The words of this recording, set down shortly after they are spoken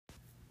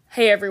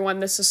Hey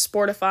everyone, this is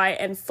Sportify,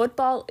 and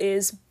football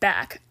is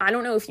back. I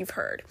don't know if you've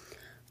heard,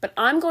 but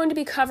I'm going to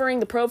be covering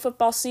the pro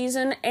football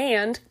season,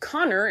 and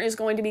Connor is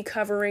going to be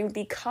covering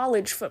the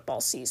college football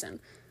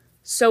season.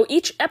 So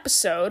each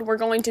episode, we're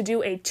going to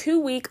do a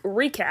 2-week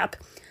recap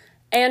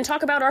and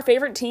talk about our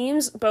favorite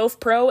teams, both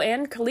pro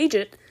and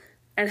collegiate,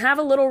 and have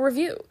a little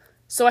review.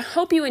 So I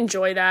hope you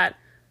enjoy that.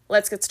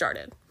 Let's get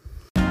started.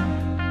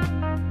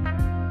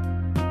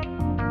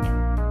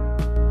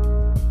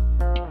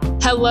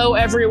 Hello,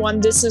 everyone.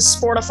 This is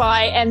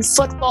Sportify, and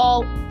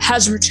football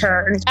has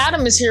returned.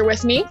 Adam is here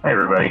with me. Hey,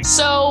 everybody.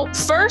 So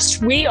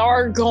first, we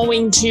are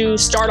going to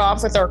start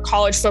off with our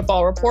college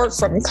football report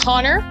from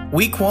Connor.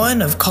 Week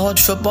 1 of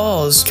college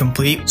football is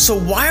complete. So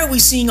why are we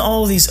seeing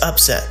all of these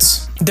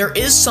upsets? There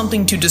is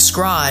something to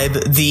describe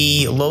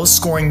the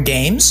low-scoring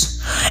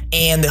games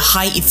and the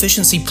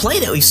high-efficiency play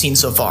that we've seen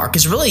so far.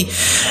 Because really,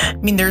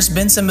 there's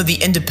been some of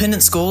the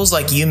independent schools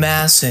like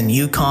UMass and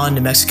UConn,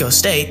 New Mexico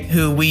State,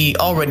 who we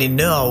already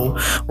know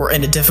were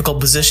in a difficult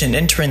position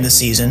entering the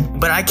season.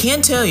 But I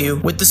can tell you,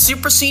 with the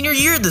super senior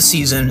year this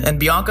season, and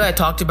Bianca, I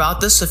talked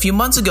about this a few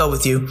months ago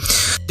with you,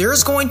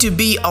 there's going to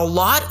be a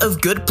lot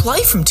of good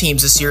play from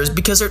teams this year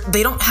because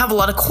they don't have a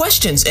lot of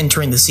questions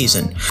entering the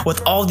season.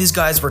 With all these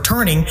guys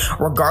returning,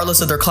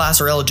 regardless of their class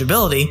or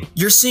eligibility,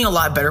 you're seeing a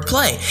lot better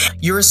play.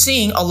 You're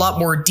seeing a lot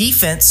more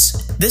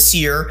defense this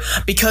year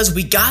because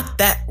we got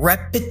that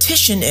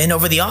repetition in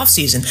over the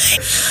offseason.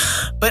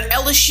 But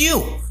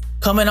LSU,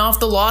 coming off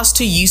the loss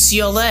to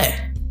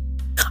UCLA,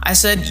 I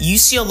said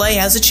UCLA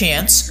has a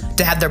chance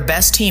to have their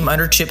best team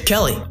under Chip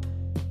Kelly.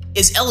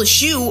 Is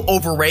LSU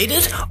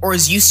overrated or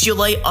is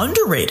UCLA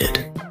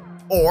underrated?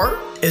 Or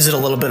is it a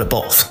little bit of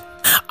both?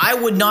 I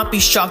would not be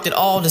shocked at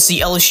all to see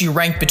LSU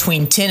ranked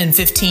between 10 and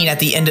 15 at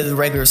the end of the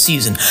regular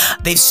season.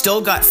 They've still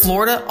got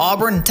Florida,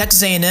 Auburn, and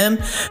Texas A&M,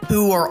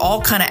 who are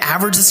all kind of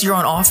average this year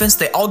on offense.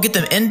 They all get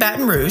them in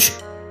Baton Rouge,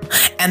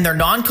 and their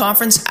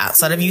non-conference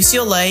outside of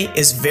UCLA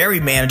is very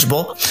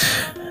manageable.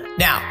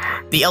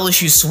 Now, the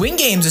LSU swing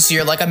games this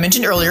year, like I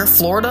mentioned earlier,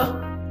 Florida,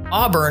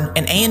 Auburn,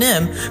 and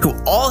A&M, who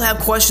all have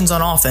questions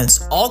on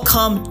offense, all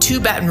come to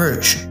Baton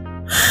Rouge.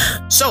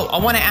 So, I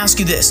want to ask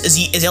you this.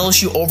 Is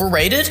LSU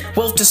overrated?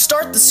 Well, to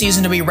start the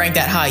season to be ranked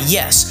that high,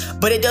 yes.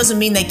 But it doesn't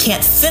mean they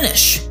can't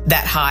finish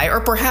that high or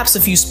perhaps a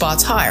few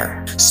spots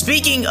higher.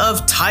 Speaking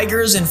of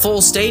Tigers in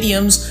full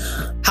stadiums,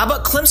 how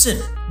about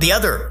Clemson, the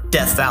other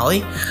Death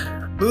Valley,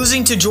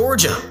 losing to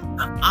Georgia?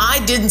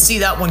 I didn't see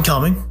that one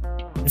coming.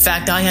 In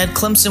fact, I had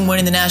Clemson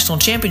winning the national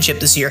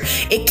championship this year.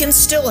 It can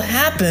still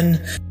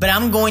happen, but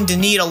I'm going to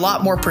need a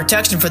lot more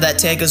protection for that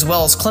take, as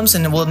well as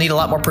Clemson will need a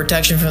lot more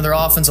protection from their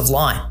offensive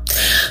line.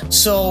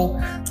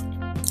 So,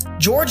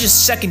 Georgia's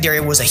secondary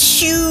was a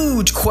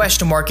huge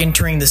question mark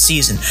entering the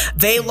season.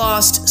 They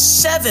lost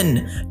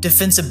 7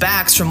 defensive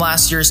backs from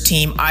last year's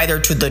team, either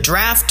to the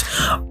draft,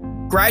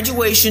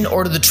 graduation,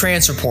 or to the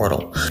transfer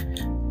portal.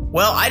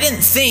 Well, I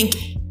didn't think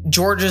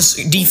Georgia's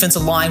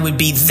defensive line would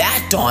be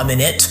that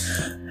dominant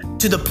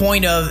to the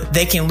point of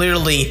they can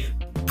literally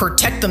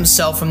protect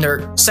themselves from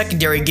their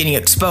secondary getting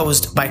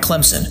exposed by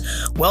Clemson.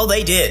 Well,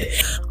 they did.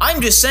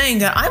 I'm just saying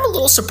that I'm a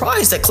little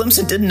surprised that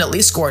Clemson didn't at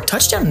least score a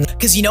touchdown.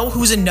 Because you know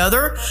who's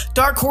another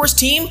dark horse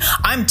team?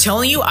 I'm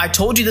telling you, I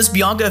told you this,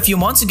 Bianca, a few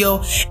months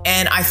ago,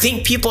 and I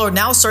think people are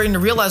now starting to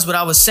realize what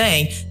I was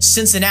saying.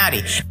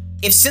 Cincinnati.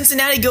 If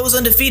Cincinnati goes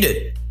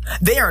undefeated,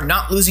 they are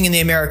not losing in the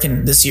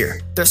American this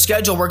year. Their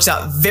schedule works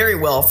out very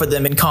well for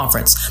them in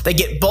conference. They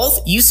get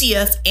both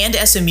UCF and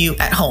SMU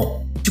at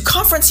home. To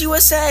Conference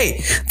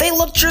USA, they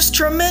look just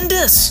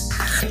tremendous.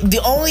 The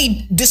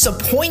only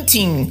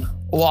disappointing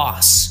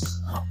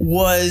loss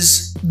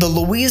was the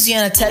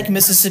Louisiana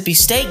Tech-Mississippi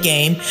State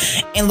game,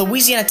 and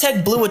Louisiana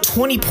Tech blew a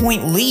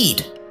 20-point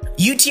lead.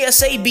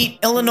 UTSA beat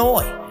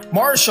Illinois.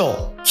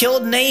 Marshall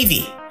killed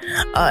Navy.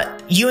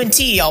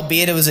 UNT,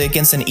 albeit it was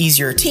against an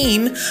easier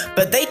team,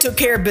 but they took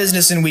care of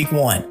business in week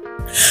 1.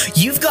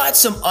 You've got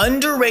some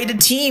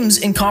underrated teams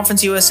in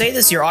Conference USA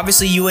this year.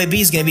 Obviously, UAB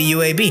is going to be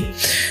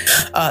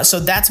UAB. So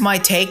that's my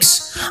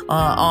takes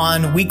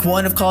on week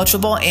 1 of college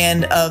football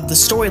and of the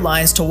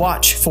storylines to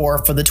watch for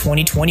the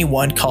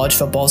 2021 college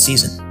football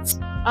season.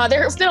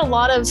 There have been a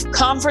lot of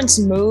conference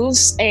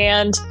moves,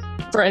 and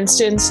for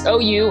instance,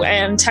 OU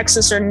and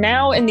Texas are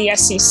now in the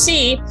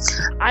SEC.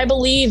 I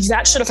believe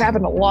that should have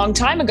happened a long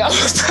time ago,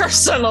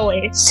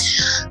 personally.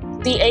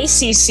 The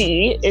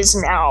ACC is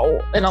now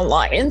an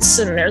alliance,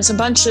 and there's a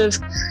bunch of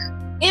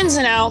ins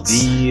and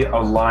outs. The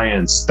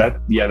alliance,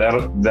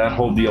 that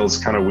whole deal is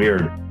kind of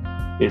weird.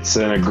 It's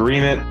an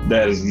agreement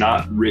that is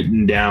not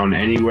written down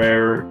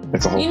anywhere.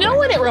 It's a whole thing.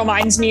 What it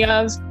reminds me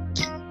of?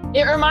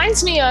 It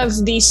reminds me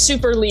of the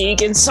Super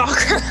League in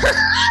soccer.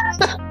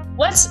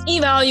 Let's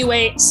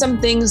evaluate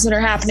some things that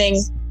are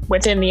happening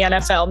within the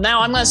NFL.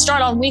 Now, I'm going to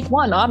start on week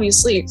 1,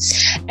 obviously.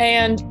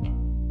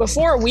 And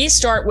before we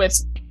start with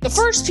the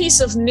first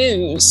piece of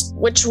news,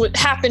 which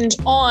happened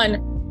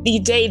on the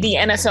day the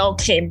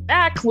NFL came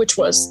back, which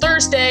was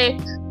Thursday,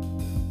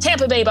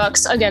 Tampa Bay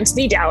Bucks against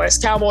the Dallas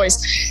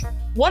Cowboys.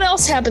 What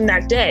else happened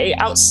that day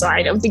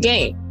outside of the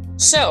game?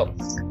 So,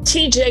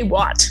 TJ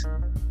Watt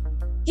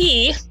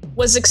He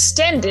was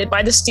extended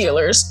by the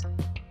Steelers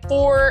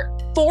for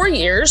 4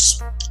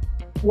 years,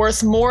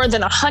 worth more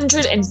than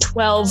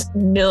 $112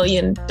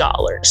 million.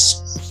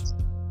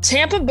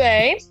 Tampa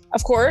Bay,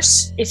 of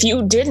course, if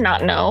you did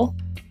not know,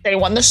 they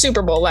won the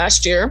Super Bowl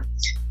last year.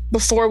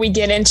 Before we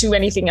get into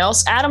anything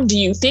else, Adam, do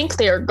you think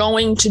they are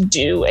going to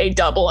do a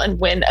double and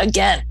win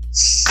again?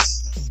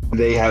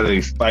 They have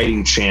a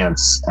fighting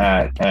chance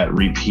at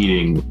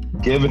repeating.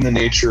 Given the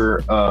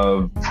nature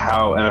of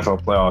how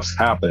NFL playoffs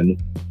happen,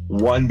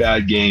 one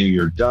bad game,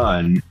 you're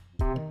done.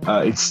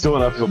 It's still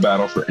an uphill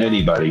battle for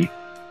anybody.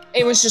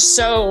 It was just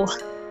so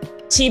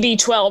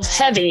TB12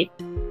 heavy.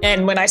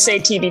 And when I say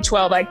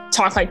TB12, I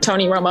talk like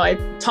Tony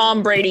Romo.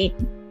 Tom Brady,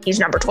 he's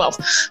number 12.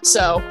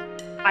 So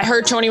I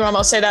heard Tony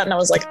Romo say that, and I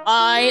was like,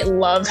 I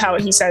love how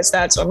he says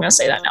that, so I'm going to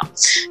say that now.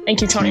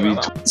 Thank you, Tony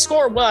Romo. The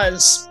score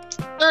was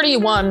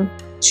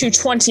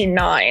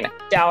 31-29.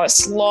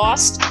 Dallas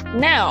lost.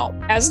 Now,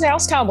 as a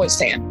Dallas Cowboys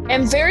fan,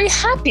 I'm very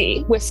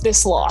happy with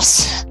this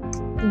loss.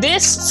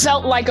 This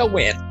felt like a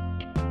win.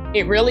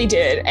 It really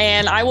did,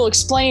 and I will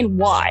explain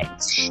why.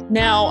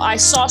 Now, I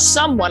saw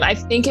someone, I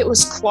think it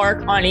was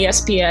Clark on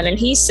ESPN, and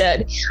he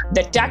said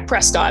that Dak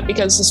Prescott,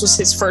 because this was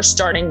his first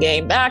starting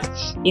game back,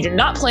 he did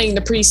not play in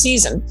the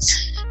preseason.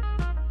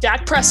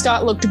 Dak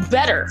Prescott looked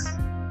better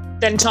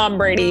than Tom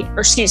Brady,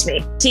 or excuse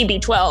me,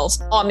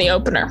 TB12 on the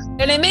opener.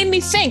 And it made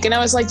me think, and I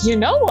was like, you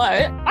know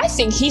what? I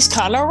think he's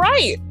kind of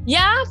right.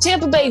 Yeah,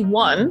 Tampa Bay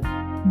won,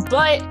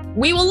 but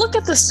we will look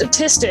at the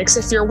statistics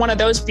if you're one of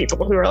those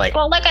people who are like,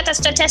 well, look at the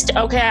statistics.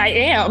 Okay, I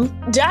am.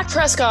 Dak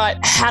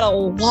Prescott had a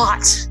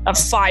lot of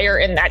fire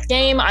in that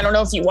game. I don't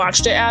know if you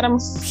watched it, Adam.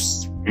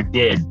 It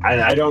did.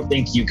 I don't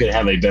think you could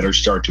have a better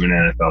start to an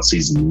NFL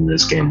season than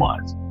this game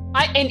was.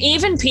 And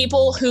even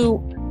people who,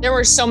 there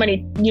were so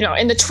many,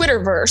 in the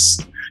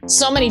Twitterverse,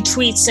 so many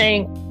tweets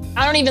saying,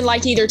 I don't even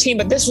like either team,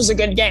 but this was a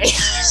good game.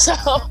 So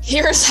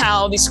here's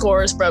how the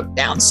scores broke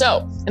down.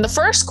 So in the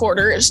first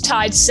quarter, it was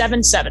tied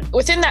 7-7.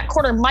 Within that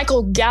quarter,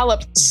 Michael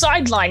Gallup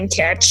sideline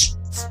catch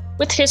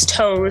with his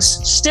toes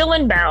still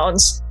in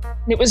bounds.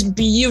 It was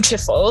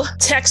beautiful.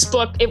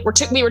 Textbook.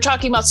 We were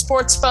talking about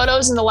sports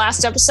photos in the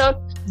last episode.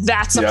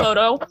 That's a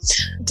photo.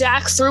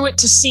 Dak threw it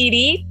to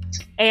CD,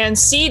 and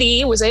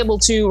CD was able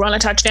to run a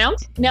touchdown.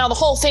 Now, the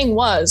whole thing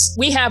was,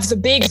 we have the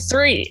big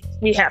three.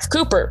 We have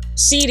Cooper,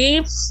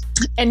 CD,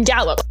 and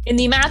Gallup in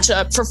the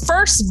matchup for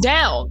first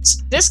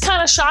downs. This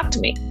kind of shocked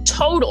me.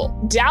 Total,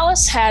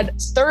 Dallas had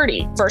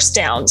 30 first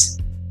downs.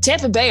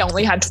 Tampa Bay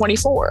only had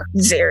 24.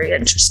 Very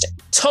interesting.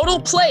 Total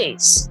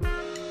plays,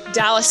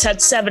 Dallas had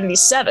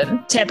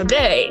 77. Tampa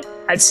Bay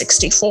had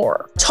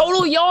 64.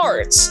 Total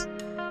yards,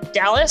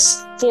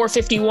 Dallas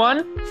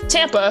 451,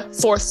 Tampa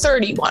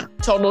 431.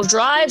 Total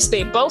drives,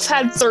 they both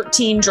had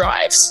 13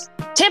 drives.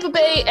 Tampa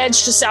Bay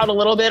edged us out a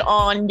little bit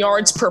on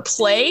yards per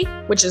play,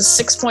 which is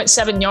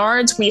 6.7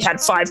 yards. We had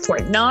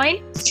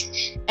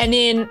 5.9. And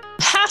in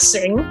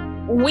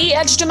passing, we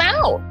edged them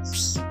out.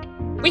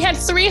 We had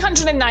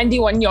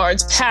 391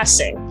 yards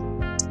passing.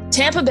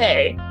 Tampa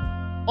Bay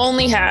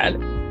only had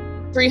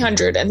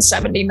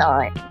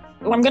 379.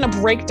 I'm going to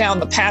break down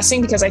the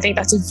passing because I think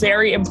that's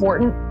very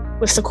important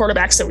with the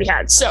quarterbacks that we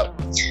had. So,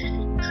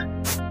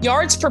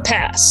 yards per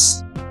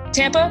pass.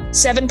 Tampa,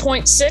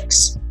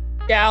 7.6.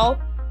 Dal,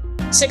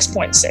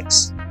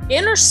 6.6.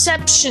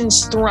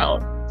 Interceptions thrown.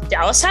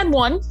 Dallas had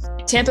 1.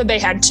 Tampa Bay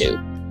had 2.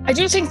 I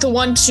do think the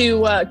one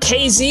to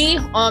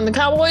KZ on the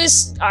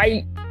Cowboys,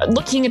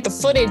 looking at the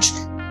footage,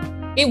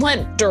 it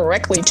went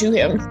directly to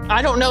him.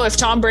 I don't know if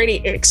Tom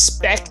Brady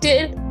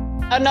expected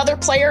another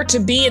player to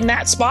be in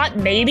that spot,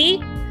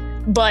 maybe,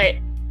 but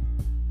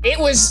it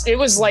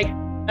was like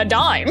a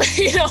dime,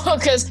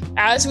 because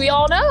as we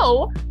all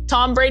know,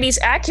 Tom Brady's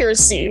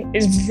accuracy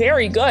is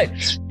very good,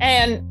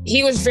 and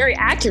he was very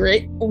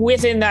accurate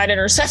within that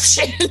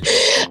interception.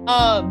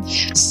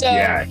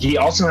 Yeah, he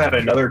also had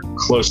another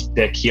close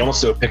pick. He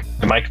almost picked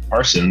Mike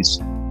Parsons.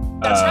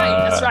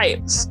 That's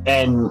right.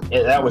 And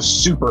that was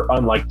super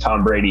unlike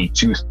Tom Brady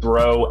to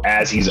throw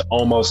as he's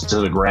almost to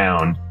the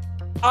ground.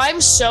 I'm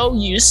so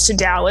used to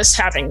Dallas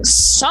having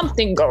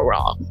something go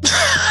wrong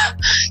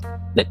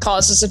that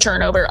causes a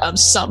turnover of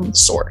some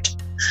sort.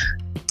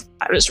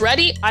 I was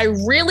ready. I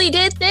really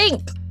did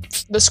think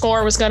the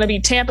score was going to be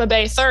Tampa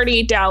Bay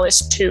 30,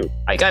 Dallas 2.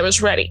 Like, I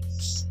was ready.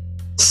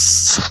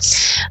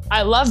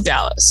 I love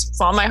Dallas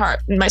with all my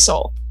heart and my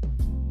soul.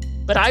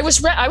 But I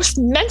was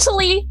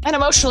mentally and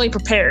emotionally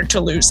prepared to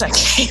lose that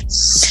game.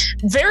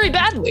 Very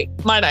badly,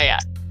 might I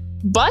add.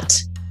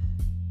 But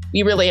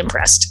we really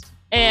impressed.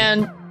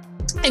 And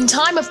in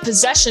time of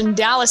possession,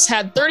 Dallas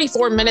had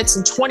 34 minutes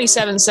and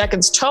 27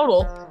 seconds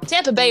total.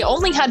 Tampa Bay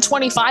only had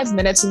 25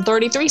 minutes and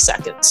 33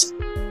 seconds.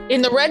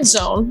 In the red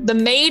zone, the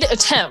made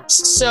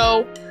attempts.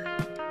 So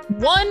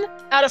 1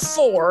 out of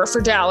 4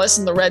 for Dallas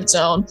in the red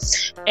zone,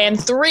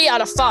 and 3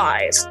 out of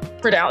 5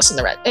 for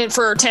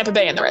for Tampa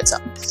Bay in the red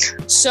zone.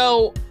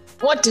 So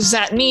what does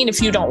that mean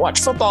if you don't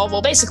watch football?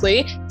 Well, basically,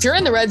 if you're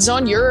in the red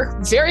zone, you're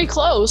very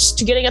close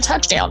to getting a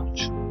touchdown.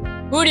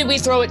 Who did we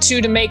throw it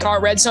to make our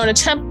red zone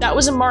attempt? That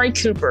was Amari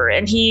Cooper,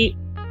 and he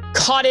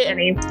caught it, and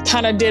he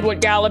kind of did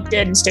what Gallup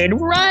did and stayed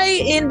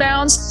right in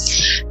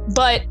bounds.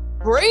 But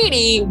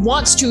Brady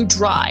wants to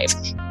drive,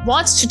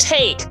 wants to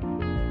take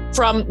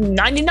from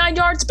 99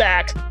 yards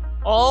back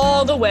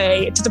all the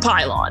way to the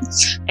pylon.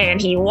 And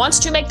he wants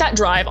to make that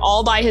drive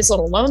all by his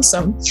little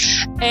lonesome.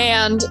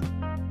 And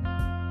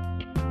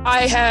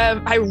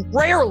I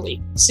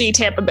rarely see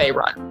Tampa Bay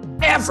run,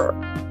 ever.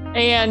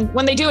 And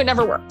when they do, it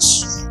never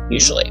works,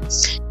 usually.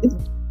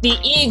 The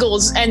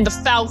Eagles and the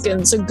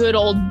Falcons, a good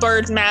old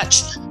bird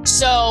match.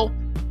 So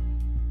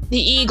the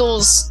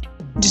Eagles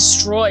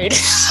destroyed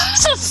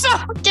the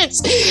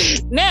Falcons.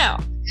 Now,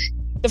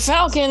 the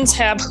Falcons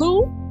have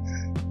who?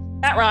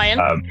 Matt Ryan.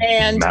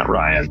 Matt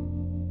Ryan.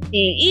 The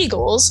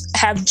Eagles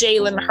have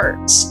Jalen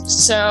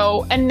Hurts.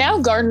 So, and now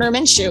Gardner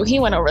Minshew, he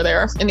went over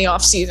there in the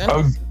offseason.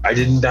 Oh, I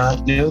did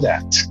not know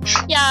that.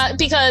 Yeah,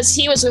 because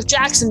he was with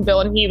Jacksonville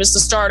and he was the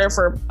starter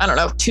for,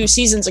 2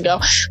 seasons ago.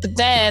 But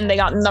then they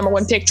got the number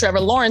 1 pick, Trevor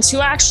Lawrence,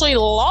 who actually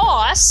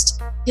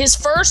lost his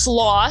first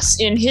loss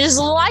in his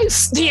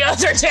life the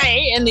other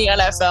day in the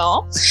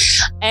NFL.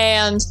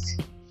 And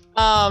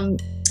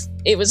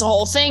it was a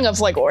whole thing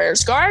of like,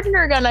 where's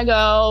Gardner gonna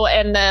go?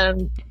 And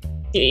then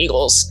the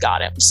Eagles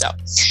got him. So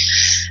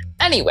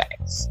anyway,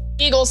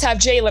 Eagles have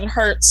Jalen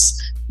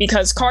Hurts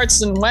because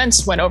Carson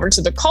Wentz went over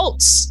to the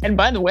Colts. And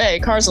by the way,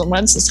 Carson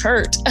Wentz is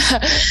hurt.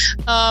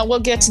 We'll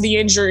get to the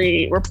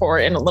injury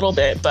report in a little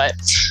bit, but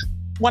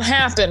what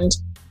happened?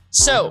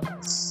 So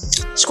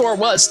score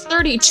was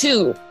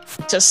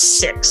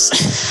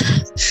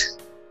 32-6.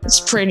 That's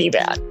pretty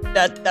bad.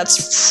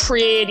 That's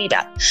pretty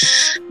bad.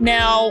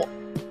 Now,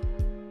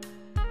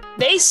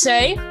 they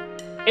say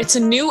it's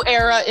a new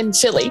era in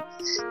Philly,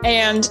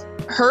 and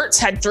Hurts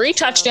had 3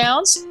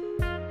 touchdowns,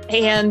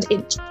 and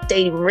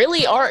they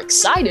really are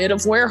excited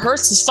of where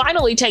Hurts is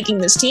finally taking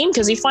this team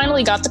because he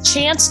finally got the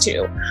chance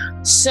to.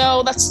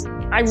 So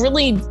I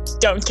really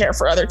don't care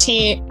for either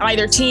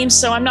team,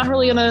 so I'm not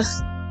really gonna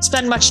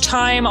spend much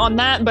time on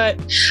that. But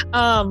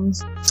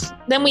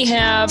then we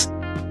have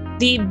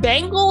the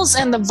Bengals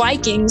and the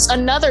Vikings,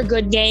 another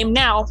good game.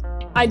 Now,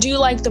 I do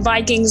like the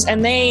Vikings,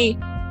 and they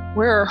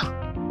were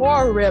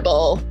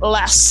horrible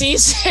last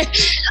season.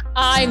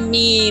 I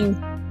mean,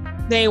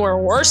 they were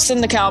worse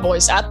than the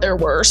Cowboys at their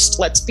worst,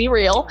 let's be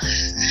real.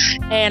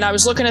 And I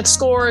was looking at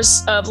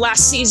scores of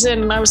last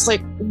season and I was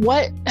like,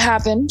 what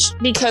happened?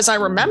 Because I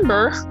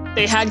remember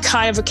they had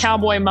kind of a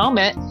Cowboy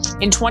moment.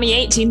 In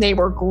 2018, they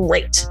were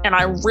great. And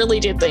I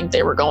really did think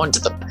they were going to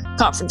the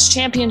conference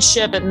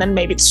championship and then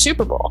maybe the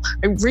Super Bowl.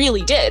 I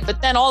really did.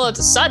 But then all of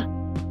a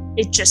sudden,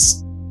 it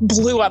just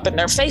blew up in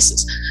their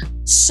faces.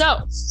 So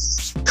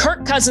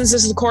Kirk Cousins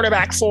is the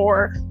quarterback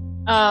for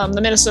the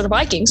Minnesota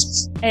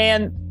Vikings.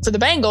 And for the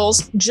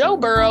Bengals, Joe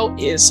Burrow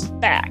is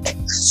back.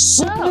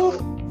 So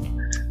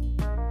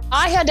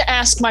I had to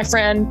ask my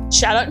friend,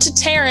 shout out to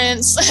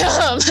Terrence.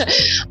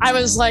 I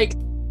was like,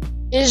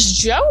 is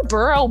Joe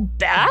Burrow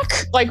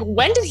back? Like,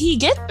 when did he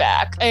get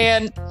back?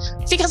 And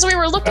because we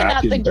were looking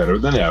back at better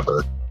than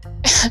ever.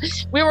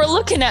 We were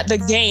looking at the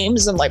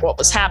games and like what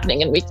was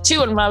happening in week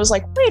 2. And I was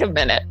like, wait a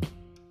minute.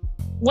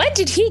 When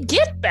did he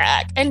get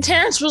back? And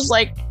Terrence was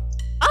like,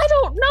 I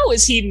don't know.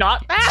 Is he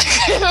not back?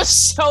 It was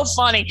so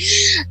funny.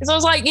 Because I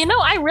was like,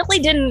 I really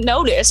didn't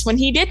notice when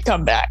he did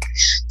come back.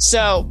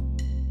 So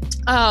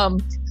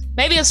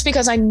maybe it's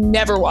because I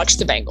never watched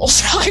the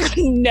Bengals. Like,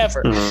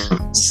 never.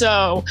 Mm-hmm.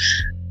 So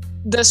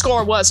the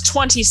score was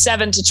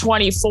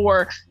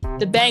 27-24.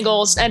 The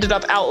Bengals ended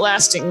up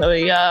outlasting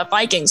the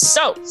Vikings.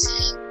 So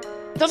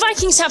the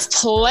Vikings have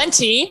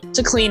plenty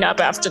to clean up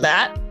after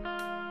that.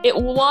 It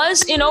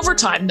was in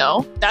overtime,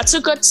 though. That's a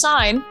good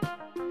sign.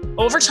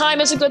 Overtime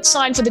is a good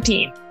sign for the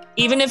team.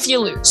 Even if you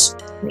lose,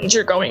 it means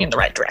you're going in the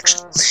right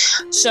direction.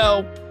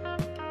 So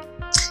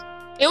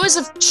it was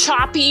a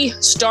choppy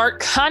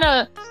start, kind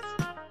of,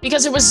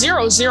 because it was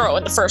 0-0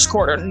 in the first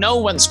quarter. No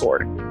one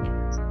scored.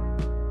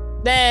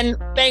 Then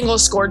Bengals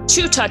scored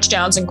 2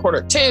 touchdowns in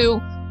quarter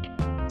 2.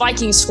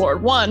 Vikings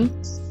scored 1.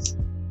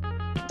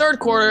 Third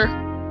quarter,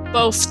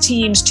 both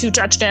teams a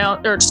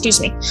touchdown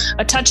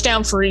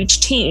for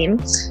each team.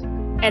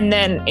 And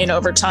then in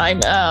overtime,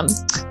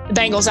 the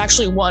Bengals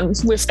actually won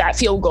with that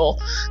field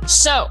goal.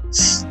 So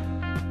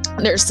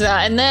there's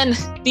that. And then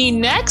the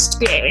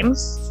next game,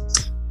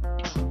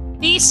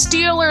 the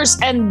Steelers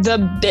and the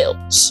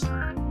Bills.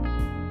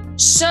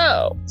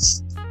 So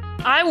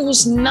I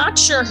was not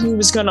sure who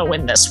was going to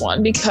win this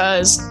one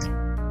because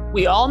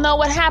we all know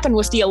what happened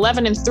with the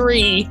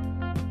 11-3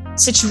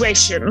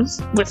 situation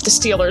with the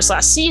Steelers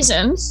last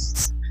season.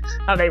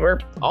 How they were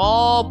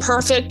all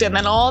perfect, and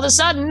then all of a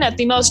sudden, at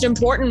the most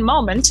important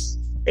moment,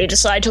 they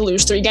decide to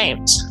lose 3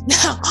 games.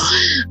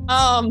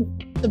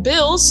 The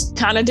Bills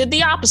kind of did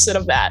the opposite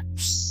of that.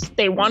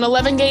 They won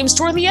 11 games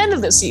toward the end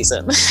of the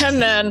season,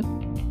 and then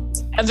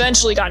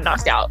eventually got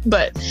knocked out.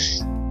 But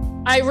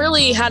I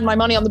really had my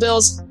money on the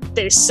Bills.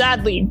 They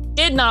sadly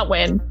did not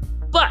win,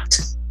 but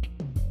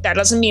that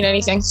doesn't mean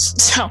anything.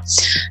 So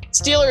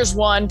Steelers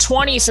won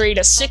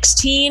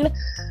 23-16.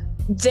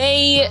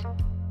 They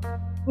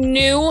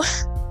knew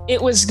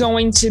it was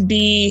going to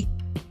be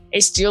a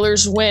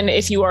Steelers win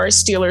if you are a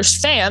Steelers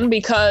fan,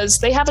 because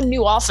they have a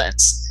new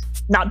offense.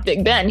 Not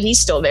Big Ben, he's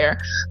still there,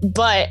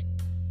 but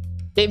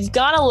they've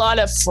got a lot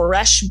of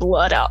fresh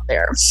blood out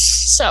there.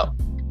 So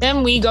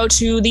then we go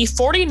to the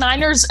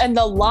 49ers and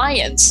the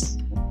Lions.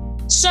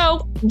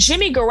 So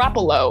Jimmy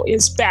Garoppolo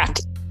is back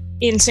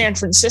in San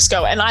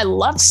Francisco, and I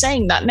love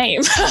saying that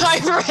name.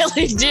 I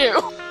really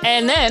do.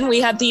 And then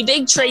we had the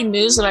big trade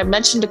news that I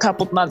mentioned a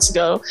couple of months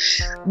ago.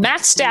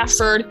 Matt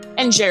Stafford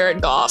and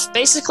Jared Goff.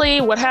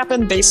 Basically, what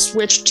happened, they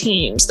switched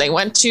teams. They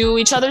went to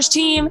each other's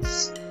team.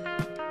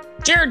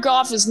 Jared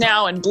Goff is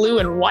now in blue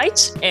and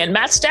white, and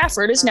Matt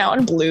Stafford is now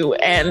in blue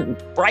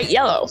and bright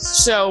yellow.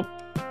 So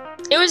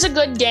it was a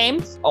good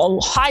game,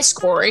 all high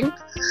scoring.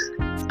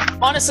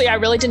 Honestly, I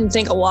really didn't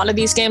think a lot of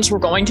these games were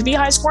going to be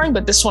high scoring,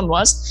 but this one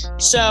was.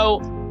 So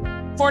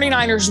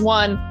 49ers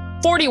won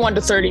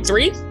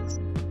 41-33,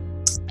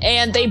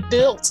 and they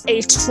built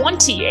a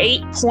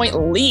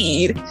 28-point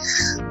lead,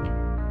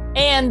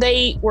 and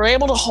they were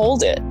able to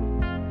hold it.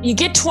 You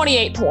get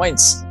 28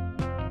 points.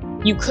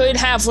 You could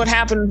have what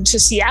happened to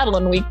Seattle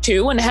in week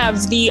 2 and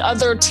have the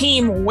other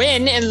team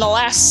win in the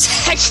last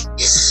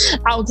second.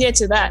 I'll get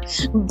to that.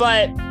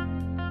 But,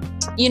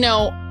 you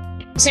know,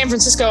 San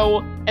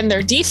Francisco and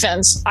their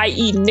defense,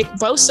 i.e. Nick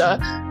Bosa,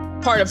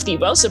 part of the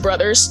Bosa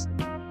brothers,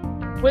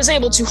 was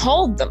able to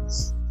hold them.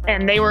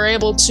 And they were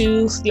able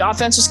to, the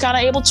offense was kind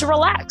of able to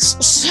relax.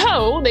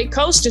 So they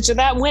coasted to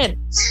that win.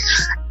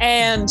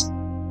 And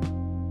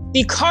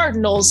the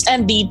Cardinals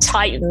and the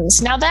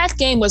Titans. Now that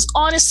game was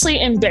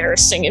honestly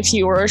embarrassing if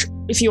you are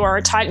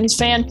a Titans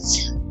fan.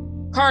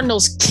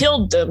 Cardinals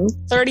killed them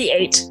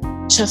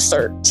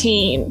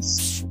 38-13. It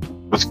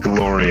was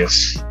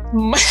glorious.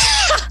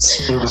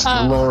 It was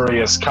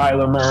glorious.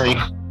 Kyler Murray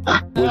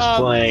was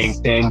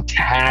playing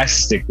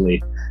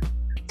fantastically.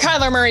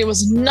 Kyler Murray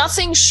was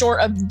nothing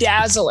short of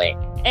dazzling.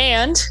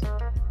 And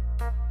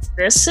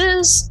this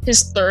is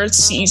his 3rd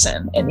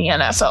season in the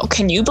NFL.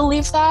 Can you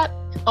believe that?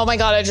 Oh my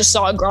God, I just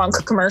saw a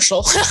Gronk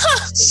commercial.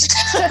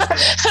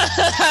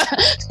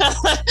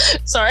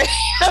 Sorry.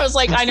 I was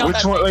like, I know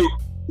which one, wait,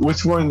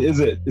 which one is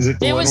it? Is it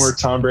the one where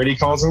Tom Brady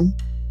calls him?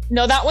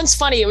 No, that one's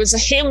funny. It was a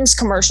Hims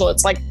commercial.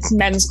 It's like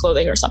men's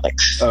clothing or something.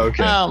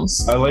 Okay.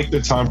 I like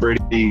the Tom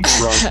Brady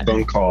Gronk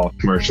phone call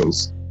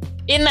commercials.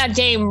 In that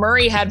game,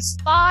 Murray had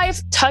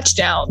 5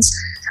 touchdowns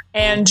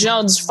and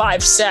Jones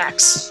 5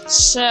 sacks.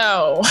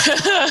 So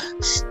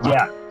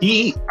yeah,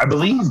 I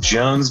believe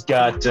Jones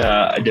got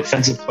a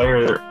Defensive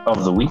Player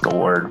of the Week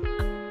award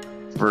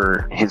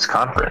for his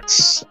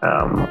conference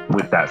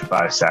with that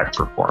 5 sack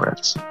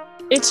performance.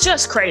 It's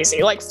just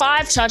crazy. Like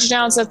 5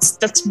 touchdowns,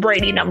 that's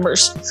Brady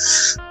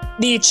numbers.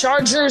 The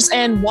Chargers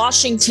and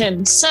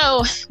Washington.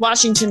 So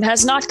Washington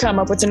has not come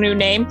up with a new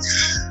name,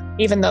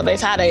 even though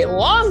they've had a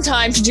long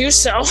time to do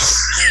so.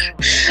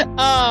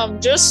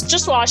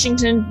 Just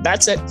Washington.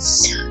 That's it.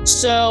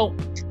 So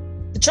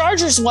the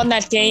Chargers won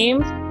that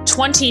game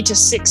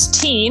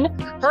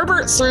 20-16.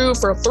 Herbert threw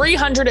for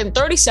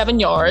 337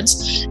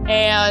 yards,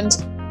 and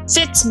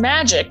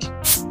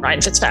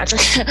Ryan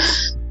Fitzpatrick,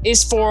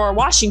 is for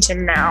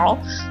Washington now.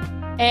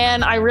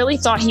 And I really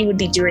thought he would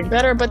be doing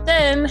better, but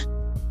then,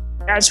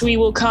 as we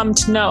will come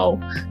to know,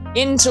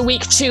 into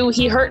week 2,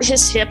 he hurt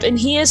his hip and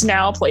he is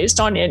now placed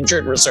on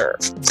injured reserve.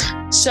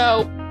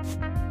 So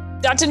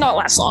that did not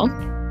last long.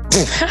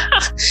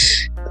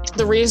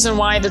 The reason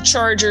why the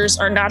Chargers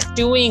are not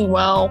doing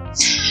well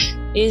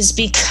is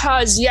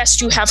because,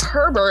 yes, you have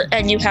Herbert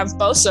and you have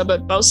Bosa,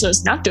 but Bosa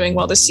is not doing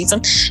well this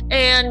season.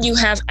 And you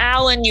have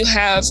Allen, you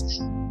have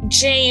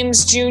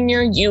James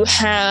Jr., you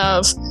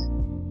have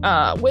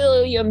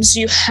Williams,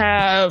 you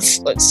have,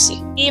 let's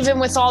see, even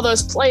with all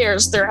those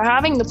players, they're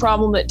having the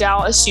problem that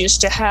Dallas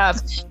used to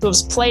have.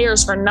 Those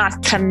players are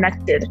not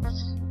connected.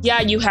 Yeah,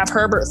 you have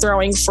Herbert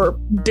throwing for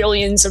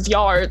billions of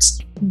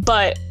yards,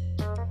 but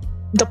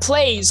the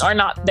plays are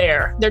not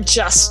there. They're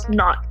just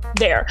not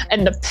there.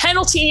 And the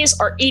penalties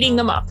are eating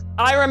them up.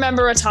 I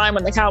remember a time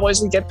when the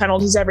Cowboys would get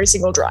penalties every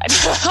single drive.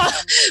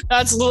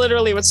 That's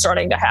literally what's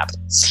starting to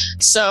happen.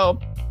 So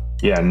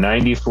yeah,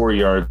 94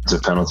 yards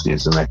of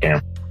penalties in that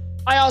game.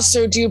 I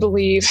also do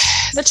believe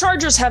the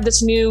Chargers have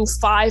this new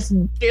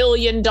 $5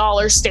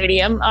 billion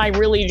stadium. I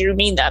really do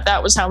mean that.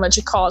 That was how much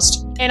it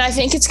cost. And I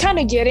think it's kind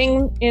of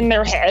getting in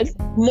their head.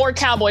 More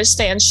Cowboys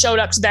fans showed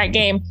up to that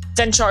game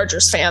than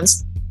Chargers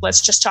fans.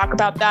 Let's just talk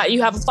about that.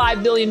 You have a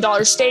 $5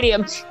 billion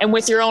stadium, and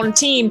with your own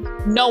team,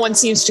 no one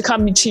seems to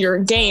come to your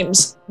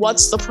games.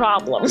 What's the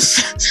problem?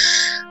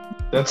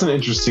 That's an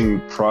interesting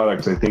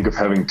product, I think, of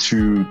having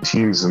 2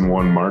 teams in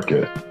one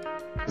market.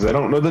 Because I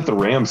don't know that the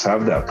Rams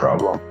have that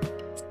problem.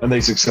 And they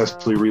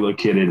successfully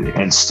relocated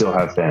and still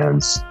have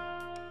fans.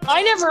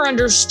 I never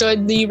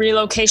understood the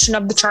relocation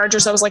of the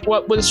Chargers. I was like,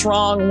 what was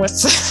wrong with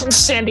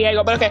San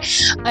Diego? But okay.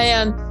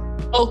 And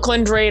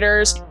Oakland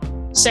Raiders,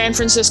 San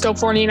Francisco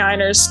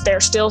 49ers, they're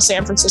still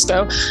San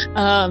Francisco,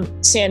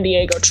 San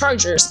Diego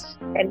Chargers.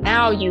 And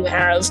now you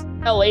have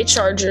LA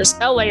Chargers,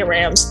 LA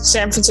Rams,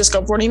 San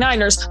Francisco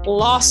 49ers,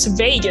 Las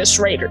Vegas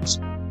Raiders.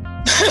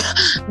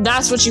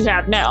 That's what you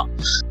have now.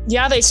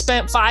 Yeah, they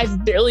spent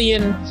 $5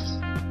 billion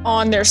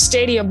on their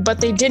stadium,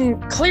 but they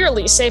didn't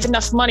clearly save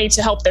enough money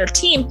to help their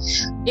team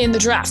in the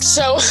draft.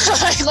 So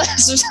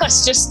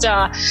let's just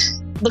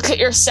look at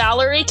your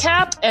salary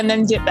cap and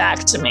then get back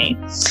to me.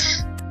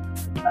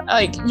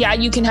 Like, yeah,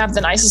 you can have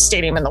the nicest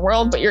stadium in the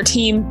world, but your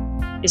team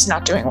is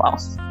not doing well.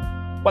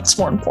 What's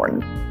more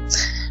important?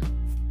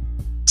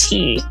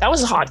 That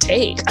was a hot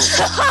take.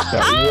 that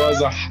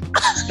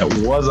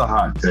was a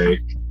hot take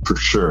for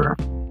sure.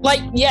 Like,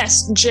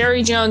 yes,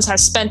 Jerry Jones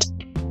has spent,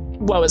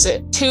 what was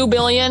it, $2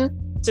 billion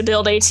to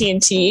build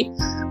AT&T,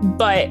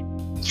 but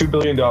 $2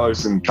 billion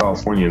in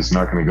California is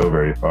not going to go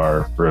very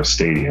far for a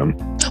stadium.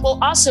 Well,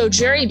 also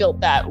Jerry built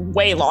that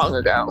way long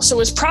ago, so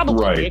it's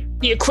probably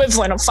the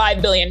equivalent of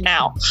 $5 billion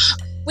now.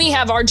 We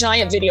have our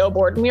giant video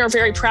board, and we are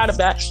very proud of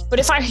that. But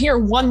if I hear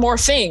one more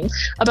thing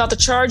about the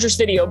Chargers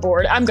video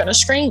board, I'm going to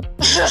scream.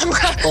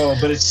 Oh,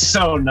 but it's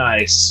so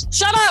nice.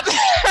 Shut up!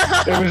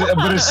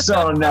 But it's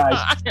so nice.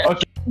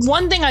 Okay.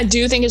 One thing I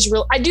do think is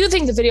real. I do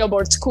think the video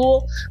board's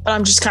cool, but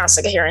I'm just kind of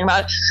sick of hearing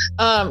about it.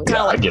 I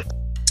get it.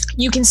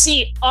 You can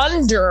see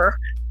under,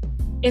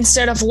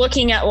 instead of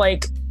looking at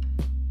like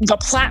the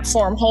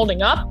platform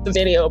holding up the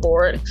video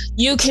board,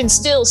 you can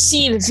still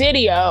see the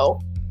video.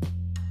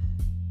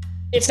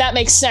 If that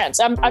makes sense.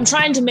 I'm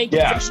trying to make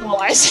you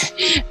visualize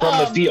from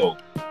the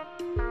field.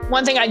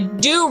 One thing I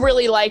do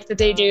really like that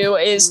they do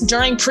is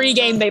during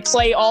pregame, they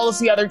play all of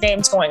the other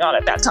games going on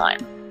at that time.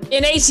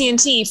 In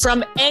AT&T,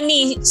 from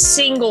any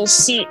single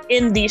seat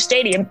in the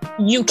stadium,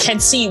 you can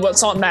see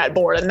what's on that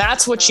board, and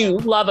that's what you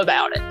love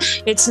about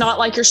it. It's not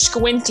like you're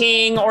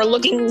squinting or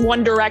looking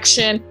one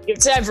direction.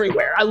 It's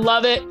everywhere. I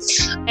love it.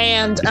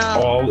 And it's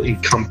all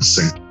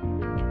encompassing.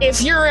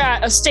 If you're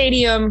at a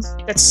stadium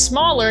that's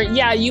smaller,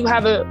 yeah, you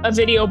have a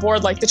video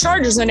board like the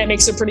Chargers, and it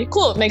makes it pretty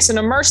cool. It makes it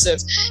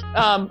immersive,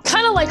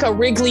 kind of like a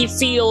Wrigley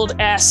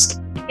Field-esque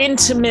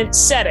intimate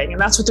setting,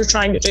 and that's what they're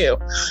trying to do.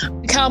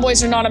 The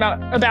Cowboys are not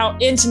about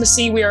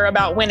intimacy. We are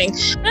about winning.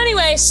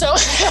 Anyway, so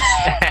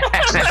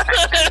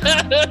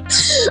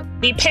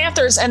the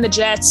Panthers and the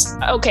Jets.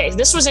 Okay,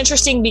 this was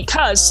interesting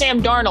because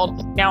Sam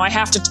Darnold. Now I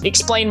have to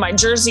explain my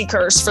jersey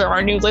curse for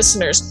our new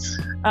listeners.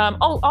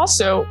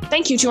 Also,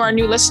 thank you to our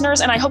new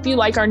listeners, and I hope you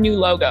like our new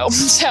logo.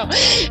 So,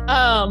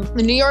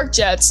 the New York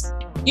Jets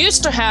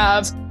used to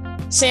have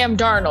Sam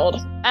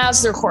Darnold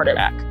as their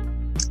quarterback.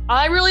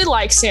 I really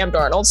like Sam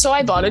Darnold, so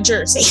I bought a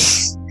jersey.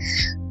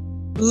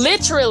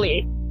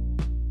 Literally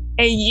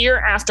a year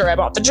after I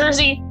bought the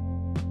jersey,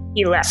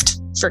 he left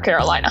for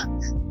Carolina.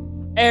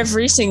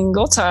 Every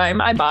single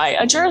time I buy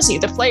a jersey,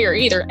 the player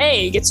either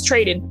A, gets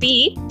traded,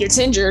 B, gets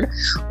injured,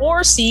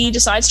 or C,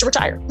 decides to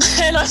retire.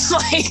 And I'm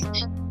like,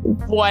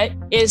 what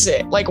is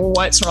it? Like,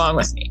 what's wrong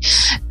with me?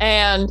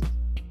 And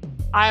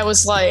I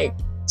was like,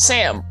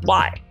 Sam,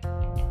 why?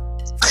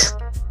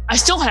 I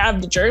still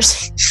have the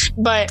jersey,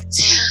 but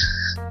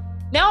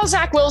now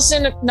Zach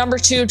Wilson, number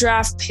 2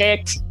 draft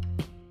pick,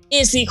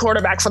 is the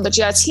quarterback for the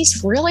Jets.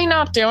 He's really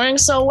not doing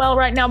so well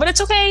right now, but it's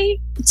okay.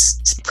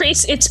 It's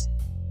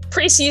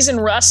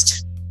preseason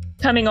rust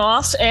coming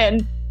off,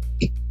 and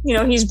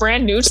he's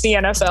brand new to the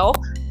NFL.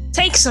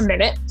 Takes a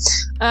minute,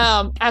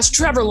 as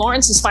Trevor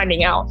Lawrence is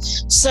finding out.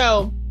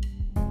 So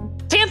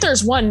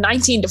Panthers won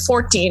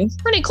 19-14,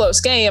 pretty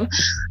close game,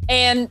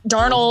 and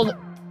Darnold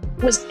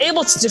was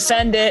able to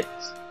defend it.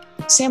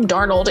 Sam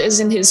Darnold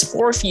is in his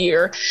 4th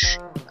year.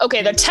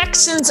 Okay, the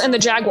Texans and the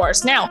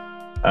Jaguars. Now,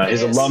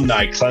 his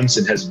alumni,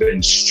 Clemson, has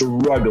been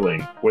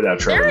struggling without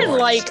Trevor Lawrence.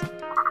 Lawrence. They're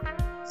in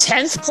like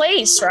 10th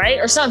place, right?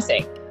 Or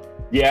something.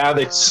 Yeah,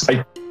 I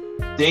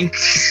think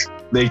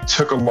they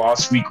took a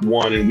loss week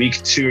 1 and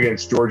week 2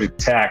 against Georgia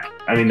Tech.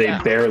 I mean, they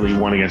barely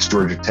won against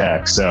Georgia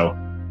Tech, so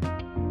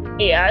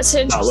yeah, it's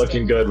not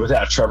looking good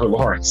without Trevor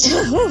Lawrence.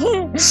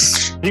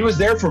 He was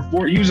there for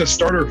 4. He was a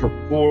starter for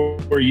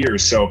 4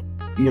 years, so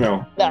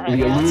the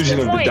illusion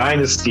of the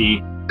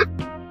dynasty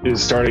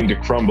is starting to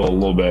crumble a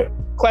little bit.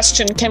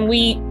 Question: can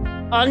we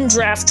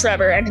undraft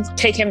Trevor and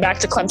take him back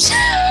to Clemson?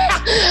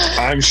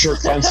 I'm sure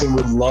Clemson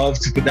would love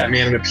to put that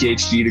man in a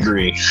PhD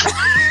degree.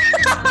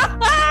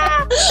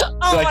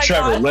 Like,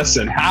 Trevor, God.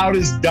 Listen, how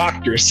does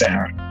doctor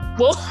sound?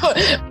 Well,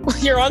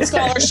 you're on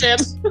scholarship.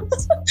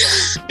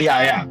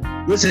 Yeah.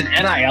 Listen,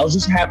 NIL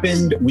just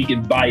happened. We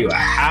could buy you a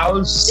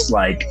house.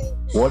 Like,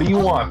 what do you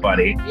want,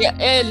 buddy? Yeah,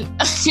 and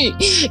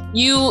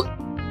you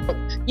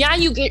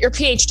get your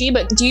PhD,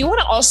 but do you want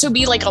to also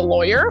be like a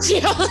lawyer?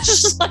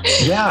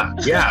 Yeah.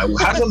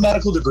 How does a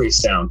medical degree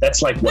sound?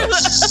 That's like what?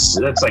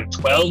 That's like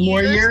 12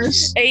 more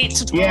years? 8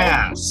 to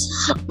 12.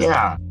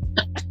 Yeah.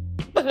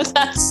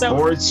 That's so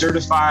board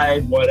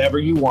certified, whatever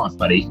you want,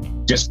 buddy.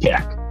 Just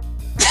pick.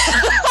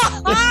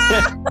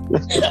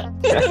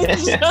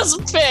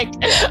 Just pick.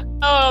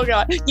 Oh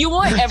God. You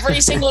want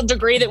every single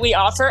degree that we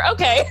offer?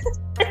 Okay.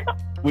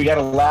 We got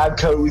a lab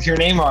coat with your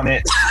name on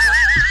it.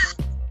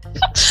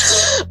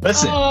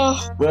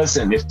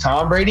 Listen, if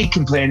Tom Brady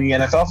can play in the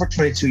NFL for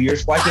 22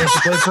 years, why can't he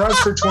play for us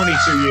for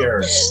 22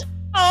 years?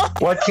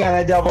 What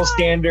kind of double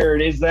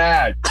standard is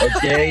that?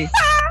 Okay.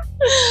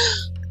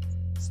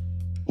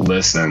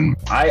 Listen,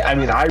 I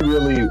mean, I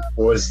really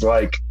was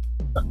like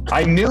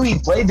I knew he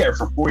played there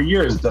for 4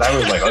 years, but I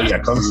was like, oh yeah,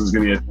 Clemson's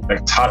going to be a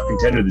top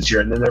contender this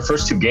year. And then their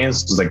first 2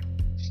 games was like,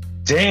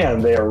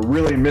 damn, they are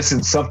really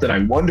missing something. I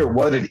wonder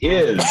what it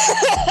is.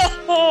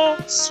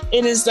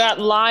 It is that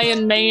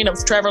lion mane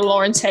of Trevor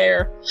Lawrence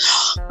hair.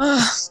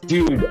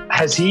 Dude,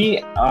 has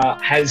he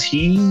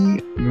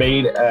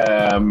made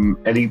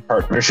any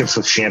partnerships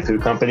with shampoo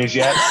companies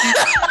yet?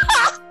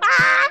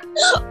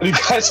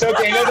 Because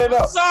okay,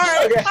 no.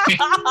 Sorry.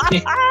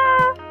 Okay.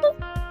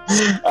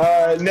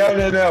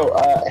 No.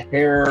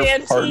 Hair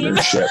Canteen.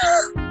 Partnership.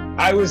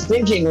 I was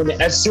thinking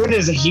as soon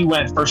as he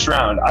went first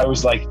round, I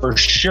was like, for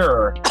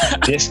sure,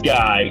 this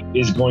guy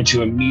is going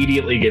to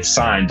immediately get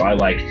signed by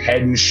like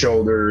Head and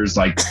Shoulders,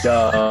 like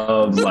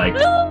Dove, like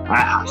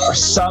or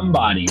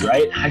somebody,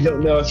 right? I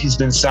don't know if he's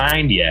been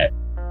signed yet.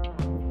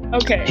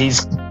 Okay.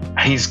 He's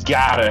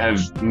got to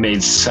have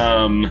made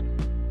some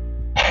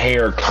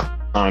hair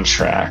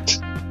contract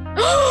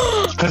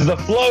because the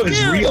flow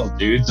is real,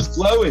 dude. The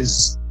flow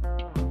is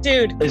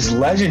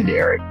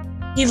legendary.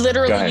 He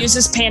literally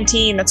uses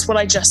Pantene. That's what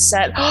I just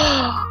said.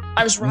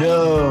 I was right.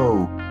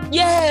 No.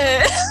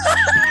 Yeah.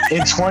 In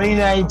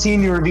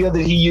 2019, you revealed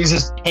that he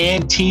uses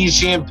Pantene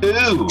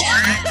shampoo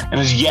and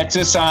is yet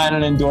to sign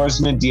an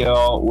endorsement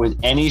deal with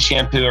any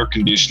shampoo or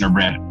conditioner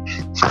brand.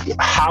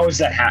 How is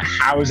that?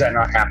 How is that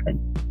not happening?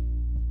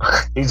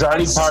 He's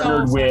already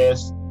partnered with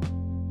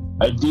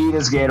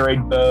Adidas,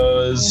 Gatorade,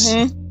 Bose,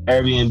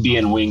 Airbnb,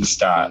 and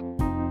Wingstop.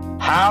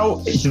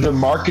 How do the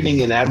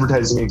marketing and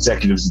advertising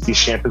executives at these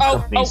shampoo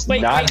companies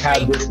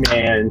have this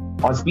man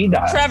on speed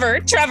dial?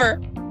 Trevor.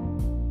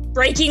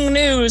 Breaking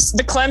news.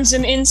 The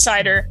Clemson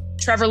insider.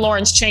 Trevor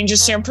Lawrence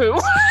changes shampoo.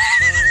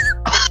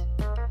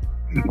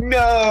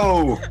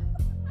 No.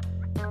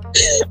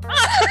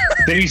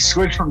 Did he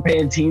switch from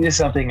Pantene to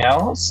something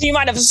else? He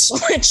might have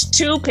switched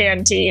to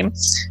Pantene.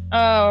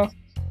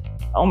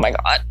 Oh my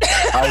God.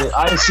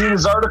 I've seen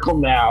his article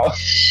now.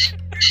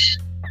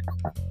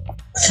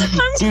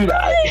 Dude,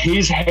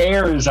 his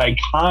hair is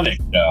iconic,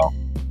 though.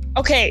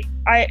 Okay,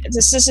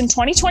 this is in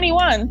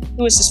 2021.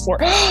 Who is this for?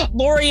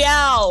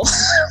 L'Oreal.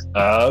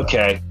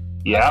 Okay,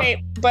 yeah.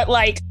 Okay, but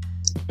like,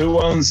 who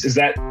owns? Is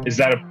that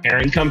a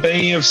parent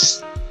company?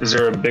 Is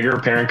there a bigger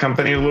parent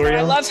company of L'Oreal?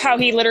 I love how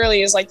he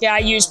literally is like, yeah, I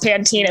use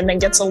Pantene, and then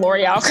gets a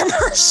L'Oreal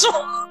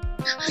commercial.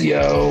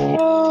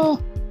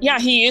 Yo. Yeah,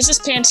 he uses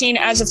Pantene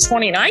as of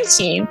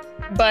 2019,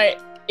 but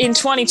in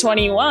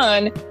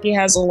 2021, he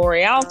has a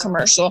L'Oreal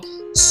commercial.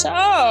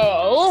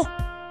 So,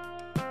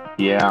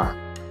 yeah,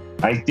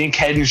 I think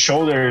Head and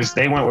Shoulders,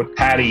 they went with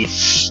Patty.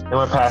 They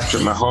went past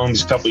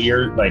Mahomes a couple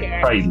years, like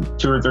probably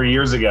 2 or 3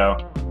 years ago.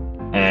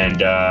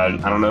 And I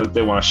don't know if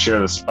they want to share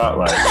the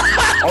spotlight.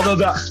 Although,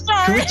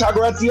 can we talk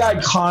about the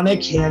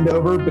iconic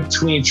handover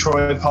between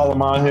Troy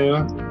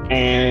Polamalu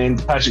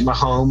and Patrick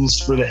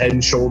Mahomes for the Head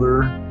and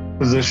Shoulder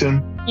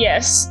position?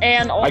 Yes,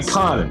 and also,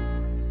 iconic.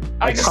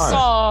 I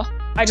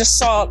just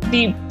saw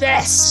the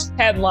best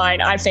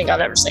headline I think I've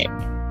ever seen.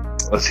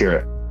 Let's hear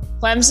it.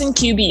 Clemson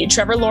QB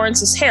Trevor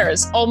Lawrence's hair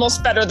is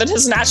almost better than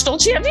his national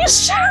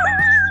championship.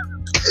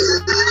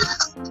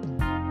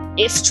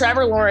 If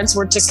Trevor Lawrence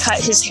were to cut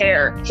his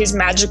hair, his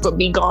magic would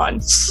be gone.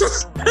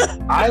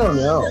 I don't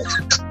know.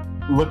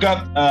 Look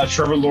up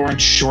Trevor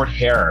Lawrence short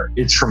hair.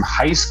 It's from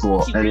high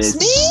school, and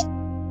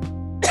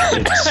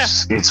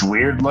it's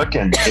weird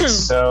looking. It's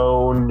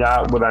so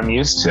not what I'm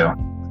used to.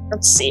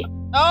 Let's see.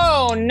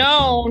 Oh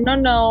no.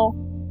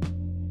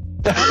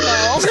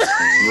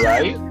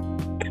 Right?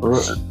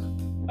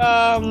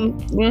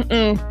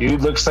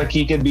 Dude looks like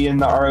he could be in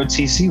the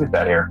ROTC with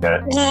that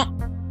haircut.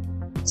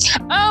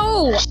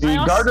 Oh, see,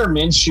 Gardner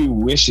Minshew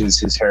wishes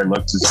his hair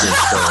looked as good.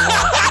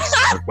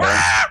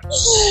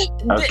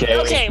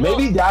 Okay.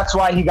 Maybe that's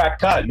why he got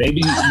cut.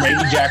 Maybe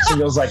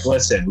Jacksonville's like,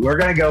 listen, we're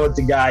gonna go with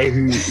the guy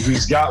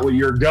who's got what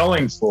you're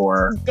going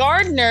for.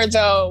 Gardner,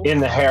 though, in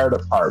the hair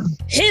department,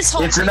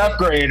 it's an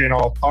upgrade in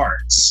all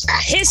parts.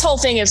 His whole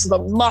thing is the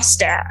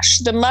mustache.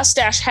 The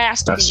mustache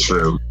has to be. That's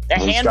true. The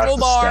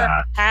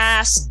handlebar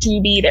has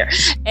to be there,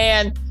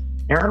 and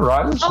Aaron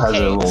Rodgers has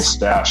a little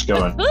stash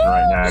going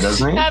right now,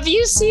 doesn't he? Have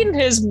you seen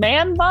his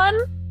man bun?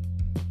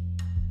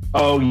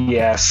 Oh,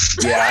 yes.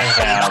 Yeah,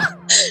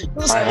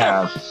 I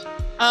have.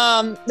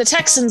 The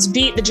Texans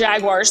beat the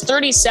Jaguars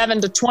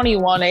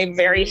 37-21, a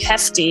very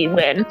hefty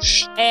win.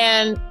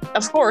 And,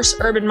 of course,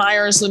 Urban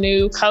Meyer is the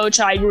new coach.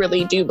 I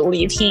really do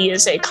believe he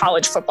is a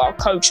college football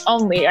coach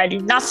only. I do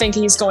not think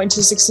he's going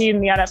to succeed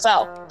in the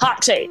NFL.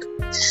 Hot take.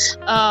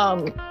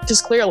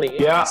 Because clearly...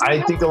 Yeah,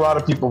 I think a lot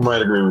of people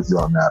might agree with you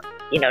on that.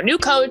 You know, new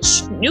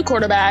coach, new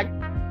quarterback,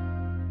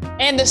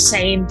 and the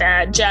same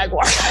bad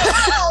Jaguar.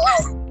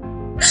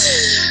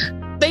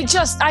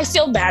 I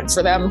feel bad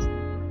for them.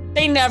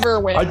 They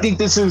never win. I think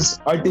this is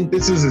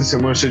a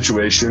similar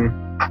situation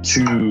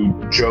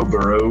to Joe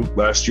Burrow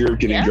last year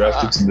getting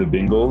drafted to the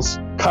Bengals.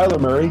 Kyler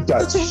Murray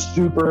got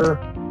super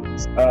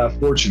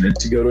fortunate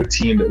to go to a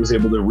team that was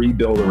able to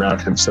rebuild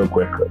around him so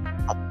quickly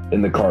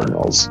in the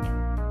Cardinals.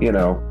 You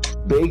know,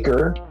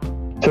 Baker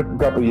took a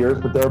couple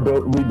years, but they're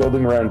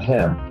rebuilding around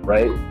him,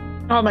 right?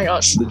 Oh my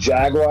gosh. The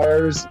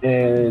Jaguars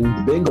and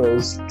the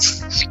Bengals,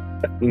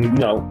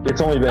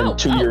 it's only been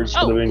 2 years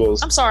for the Bengals.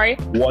 I'm sorry.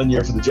 1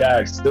 year for the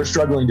Jags. They're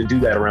struggling to do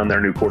that around their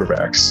new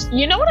quarterbacks.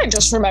 You know what I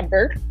just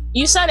remembered?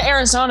 You said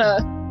Arizona.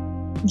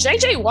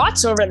 JJ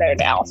Watt's over there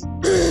now.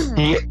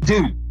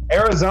 Dude,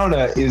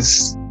 Arizona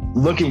is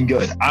looking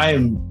good. I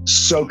am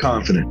so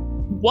confident.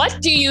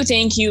 What do you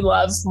think you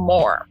love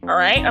more? All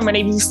right. I'm going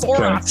to give you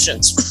 4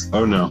 options.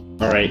 Oh, no.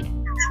 All right.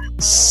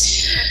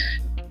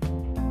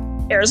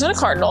 Arizona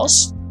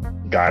Cardinals.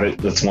 Got it.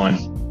 That's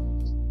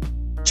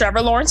 1.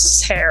 Trevor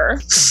Lawrence's hair.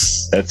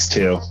 That's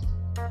 2.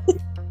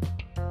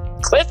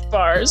 Clif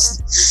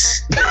Bars.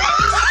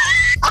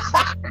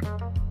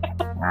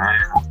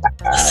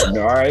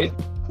 All right.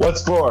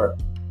 What's 4?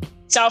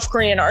 South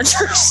Korean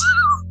archers.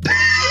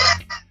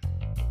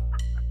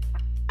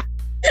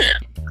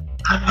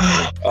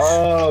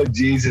 Oh,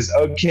 Jesus.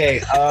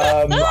 Okay.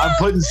 I'm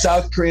putting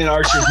South Korean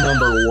archers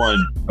number 1.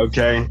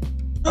 Okay.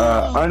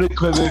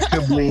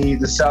 Unequivocally,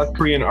 the South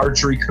Korean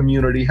archery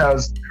community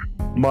has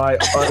my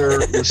utter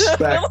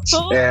respect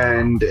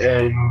and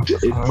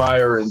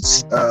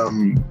admirance.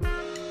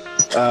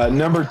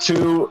 Number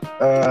 2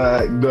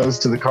 goes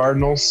to the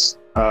Cardinals.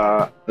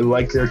 I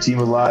like their team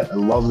a lot. I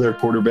love their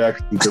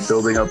quarterback. I think they're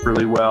building up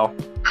really well.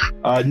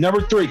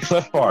 Number 3,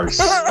 Clif Bars.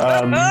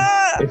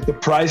 If the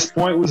price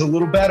point was a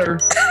little better,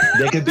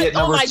 they could be at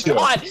number 2. Oh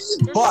my God,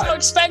 they're so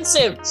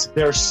expensive.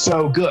 They're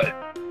so good.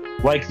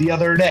 Like the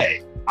other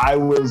day, I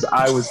was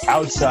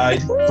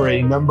outside for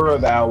a number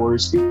of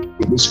hours.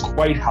 It was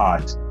quite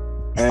hot,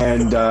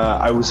 and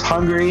I was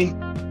hungry.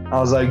 I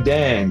was like,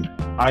 dang,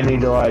 I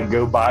need to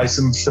go buy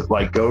some,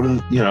 go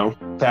to,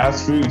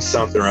 fast food,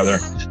 something or other.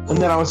 And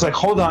then I was like,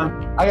 hold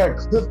on, I got a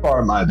Clif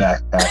Bar in my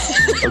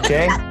backpack,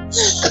 okay?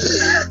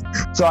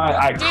 So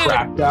I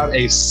cracked out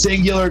a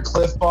singular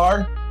Clif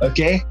Bar,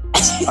 okay?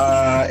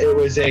 It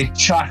was a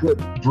chocolate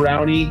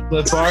brownie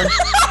Clif Bar,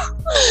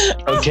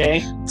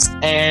 okay?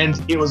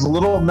 And it was a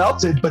little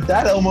melted, but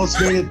that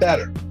almost made it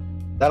better.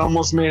 That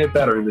almost made it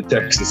better in the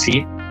Texas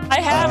heat. I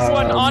have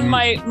one on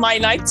my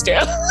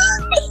nightstand.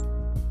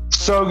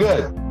 So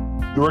good.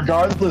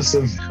 Regardless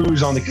of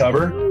who's on the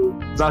cover,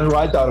 it's not who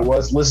I thought it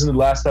was. Listen to the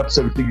last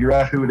episode to figure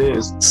out who it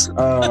is.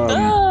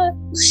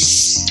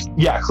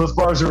 Yeah, Clif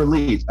Bars are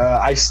elite.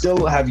 I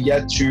still have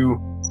yet to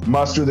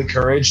muster the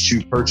courage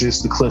to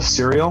purchase the Clif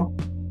cereal.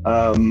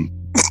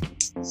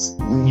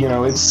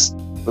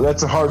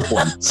 That's a hard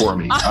one for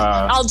me.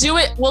 I'll do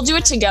it. We'll do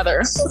it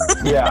together.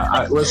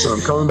 Yeah, listen,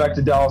 I'm coming back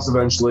to Dallas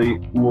eventually.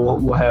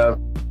 We'll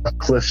have a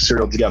Clif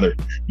cereal together.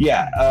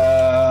 Yeah,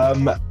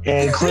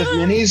 and Clif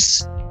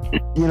Minis.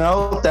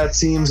 That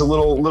seems a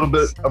little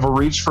bit of a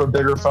reach for a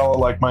bigger fella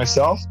like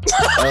myself.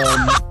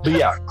 But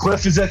yeah,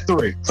 Clif is at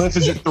 3.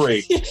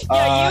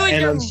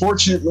 And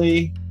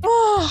unfortunately,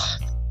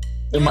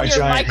 in my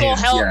giant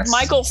hands, yes.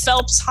 Michael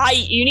Phelps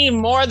height, you need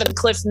more than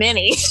Clif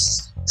Mini.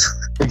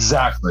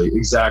 Exactly.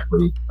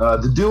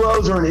 The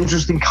duos are an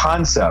interesting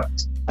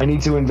concept. I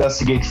need to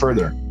investigate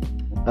further.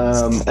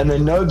 And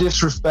then no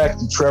disrespect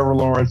to Trevor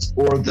Lawrence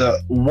or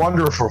the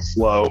wonderful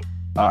Flo.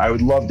 I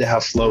would love to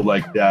have Flo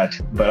like that,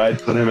 but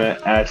I'd put him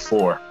at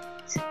 4.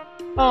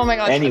 Oh my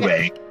God.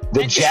 Anyway,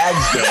 the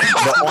Jags game.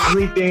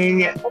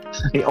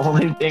 The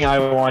only thing I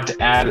want to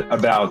add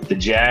about the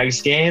Jags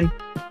game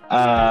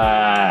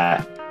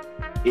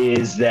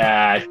is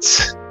that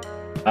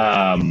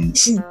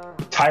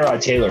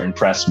Tyrod Taylor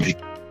impressed me.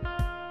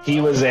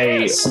 He was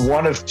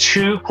one of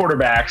 2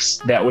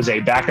 quarterbacks that was a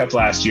backup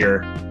last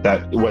year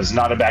that was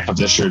not a backup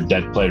this year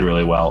that played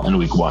really well in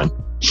week 1.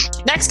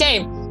 Next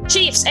game.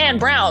 Chiefs and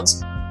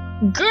Browns.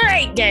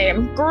 Great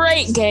game.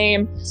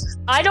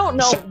 I don't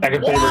know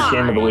Second favorite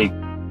game of the week.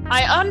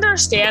 I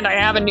understand I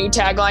have a new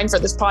tagline for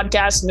this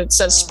podcast and it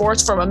says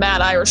sports from a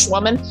mad Irish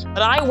woman,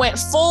 but I went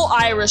full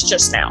Irish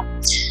just now.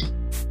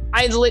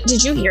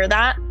 Did you hear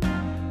that?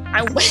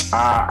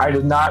 I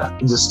did not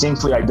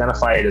distinctly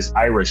identify it as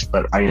Irish,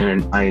 but I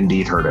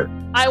indeed heard it.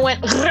 I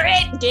went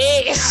great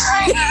game.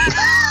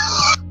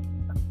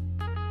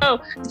 Oh,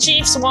 the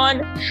Chiefs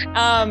won,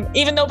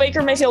 even though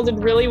Baker Mayfield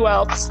did really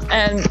well,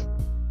 and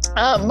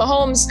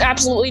Mahomes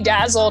absolutely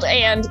dazzled,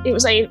 and it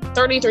was a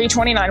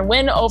 33-29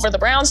 win over the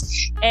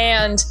Browns,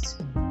 and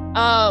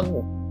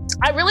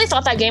I really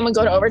thought that game would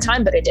go to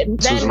overtime, but it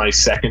didn't. This was my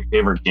second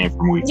favorite game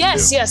from week 2.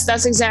 Yes,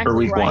 that's exactly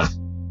week right.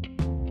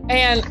 1.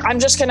 And I'm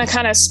just going to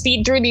kind of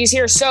speed through these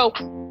here. So,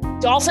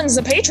 Dolphins,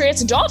 the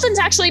Patriots. Dolphins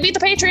actually beat the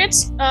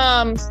Patriots.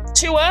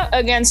 Tua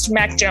against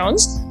Mac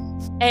Jones.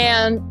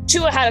 And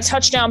Tua had a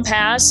touchdown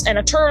pass and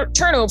a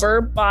turnover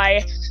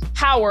by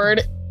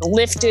Howard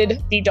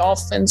lifted the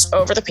Dolphins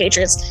over the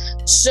Patriots.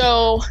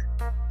 So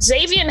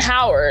Xavier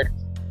Howard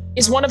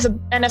is one of the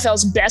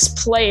NFL's best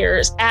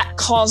players at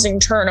causing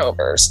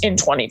turnovers in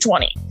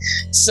 2020.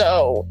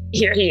 So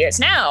here he is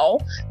now.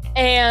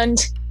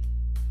 And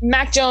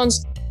Mac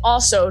Jones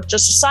also,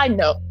 just a side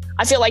note,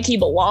 I feel like he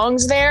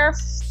belongs there.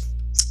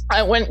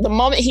 The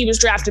moment he was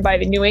drafted by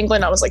the New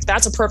England, I was like,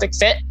 that's a perfect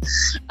fit.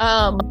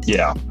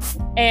 Yeah.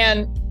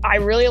 And I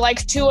really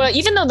like Tua,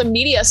 even though the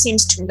media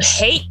seems to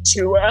hate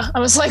Tua. I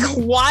was like,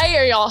 why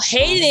are y'all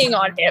hating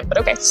on him? But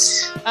okay.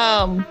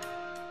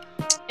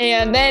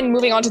 And then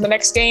moving on to the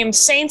next game,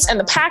 Saints and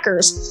the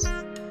Packers.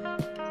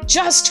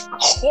 Just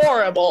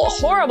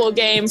horrible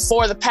game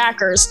for the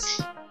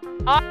Packers.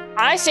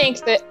 I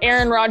think that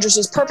Aaron Rodgers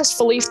is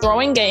purposefully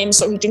throwing games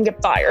so he can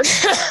get fired.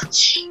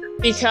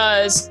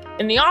 Because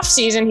in the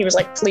offseason, he was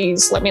like,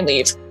 please let me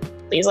leave.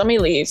 Please let me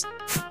leave.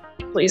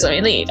 Please let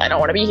me leave. I don't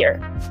want to be here.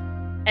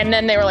 And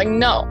then they were like,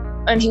 no.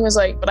 And he was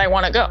like, but I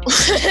want to go.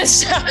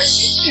 So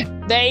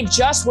they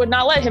just would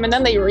not let him. And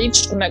then they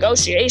reached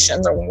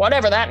negotiations or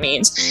whatever that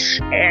means.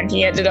 And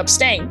he ended up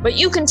staying. But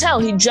you can tell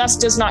he just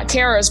does not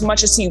care as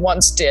much as he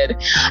once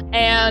did.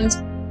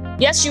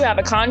 And yes, you have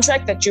a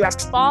contract that you have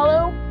to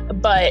follow,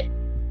 but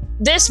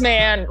this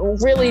man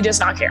really does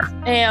not care.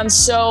 And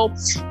so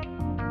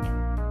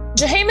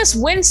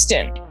Jameis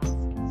Winston,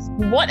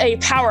 what a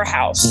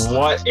powerhouse.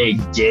 What a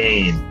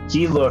game.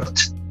 He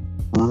looked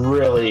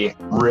really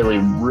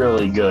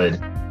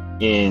good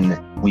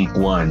in week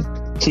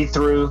 1. He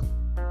threw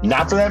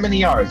not for that many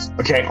yards.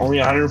 Okay, only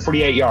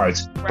 148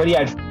 yards, right. But he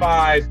had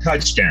 5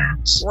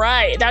 touchdowns.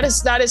 Right. That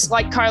is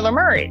like Kyler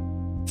Murray.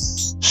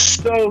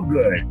 So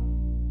good.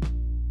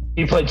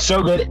 He played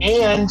so good.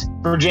 And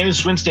for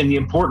Jameis Winston, the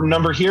important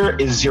number here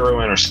is 0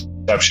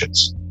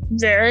 interceptions.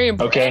 Very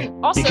important. Okay.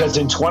 Also, because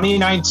in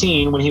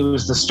 2019, when he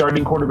was the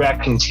starting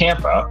quarterback in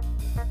Tampa,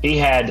 he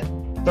had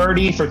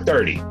 30 for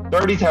 30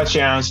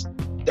 touchdowns,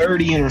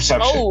 30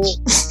 interceptions. Oh,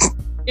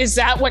 is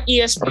that what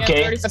ESPN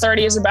 30 for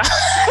 30 is about?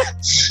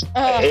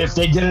 If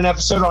they did an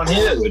episode on him,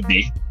 it would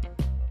be.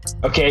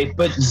 Okay.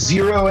 But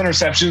 0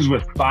 interceptions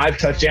with 5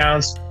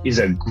 touchdowns is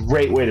a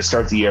great way to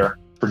start the year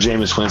for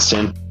Jameis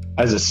Winston.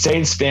 As a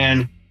Saints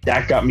fan,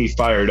 that got me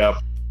fired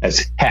up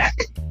as heck.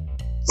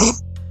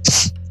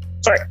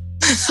 Sorry.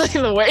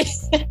 The way.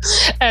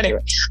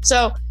 Anyway,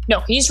 so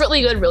no, he's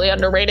really good, really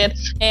underrated,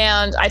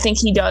 and I think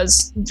he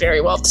does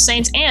very well with the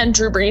Saints. And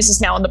Drew Brees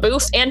is now in the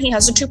booth, and he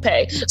has a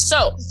toupee.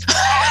 So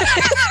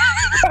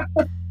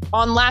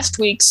on last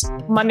week's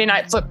Monday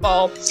Night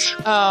Football,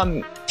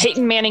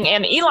 Peyton Manning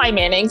and Eli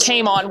Manning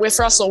came on with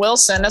Russell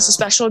Wilson as a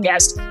special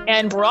guest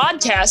and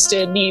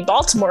broadcasted the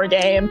Baltimore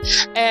game,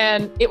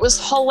 and it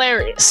was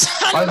hilarious.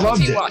 I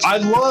loved it. I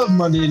love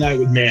Monday Night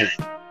with Manning.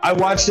 I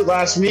watched it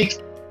last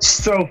week.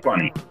 So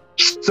funny.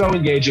 So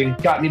engaging.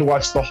 Got me to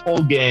watch the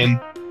whole game.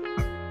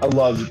 I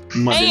love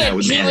Monday Night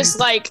with Manning. He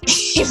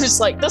was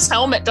like, this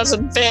helmet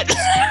doesn't fit.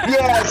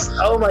 Yes.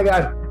 Oh my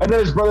God. And then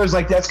his brother's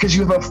like, that's because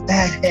you have a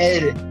fat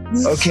head.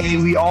 Okay,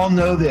 we all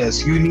know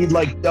this. You need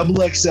like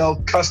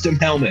XXL custom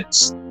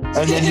helmets.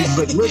 And then he's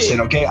like,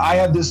 listen, okay, I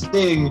have this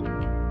thing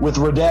with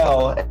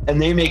Riddell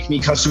and they make me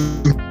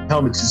custom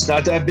helmets. It's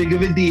not that big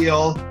of a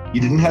deal. You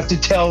didn't have to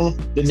tell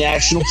the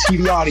national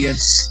TV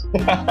audience.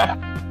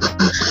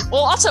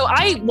 Well, also,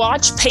 I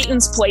watch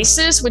Peyton's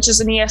Places, which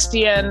is an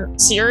ESPN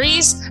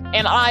series,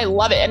 and I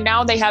love it. And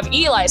now they have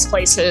Eli's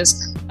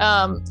Places.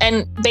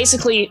 And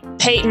basically,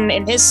 Peyton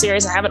in his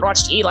series, I haven't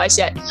watched Eli's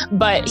yet,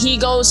 but he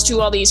goes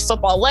to all these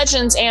football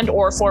legends and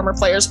or former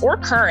players or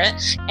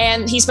current,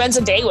 and he spends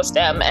a day with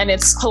them. And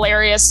it's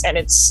hilarious, and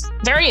it's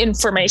very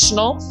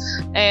informational.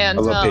 And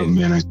I love Peyton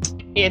Manning.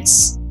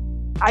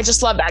 I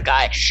just love that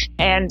guy.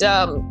 And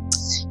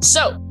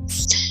so,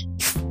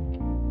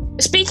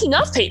 speaking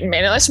of Peyton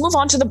Manning, let's move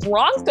on to the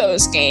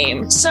Broncos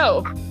game.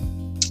 So,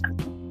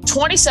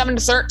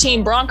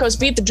 27-13, Broncos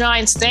beat the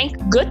Giants, thank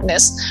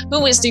goodness.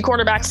 Who is the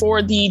quarterback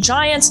for the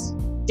Giants?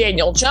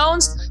 Daniel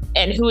Jones.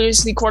 And who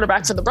is the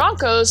quarterback for the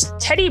Broncos?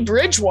 Teddy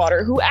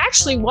Bridgewater, who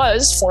actually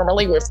was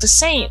formerly with the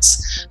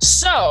Saints.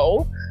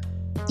 So,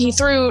 he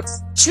threw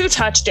 2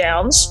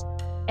 touchdowns,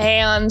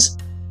 and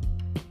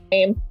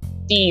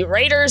the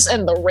Raiders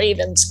and the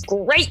Ravens.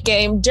 Great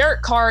game.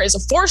 Derek Carr is a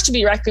force to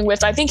be reckoned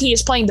with. I think he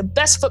is playing the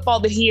best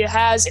football that he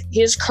has in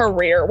his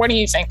career. What do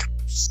you think?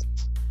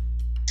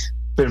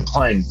 Been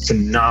playing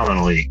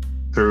phenomenally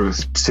through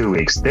 2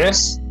 weeks.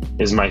 This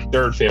is my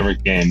 3rd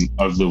favorite game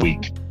of the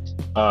week.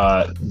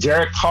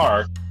 Derek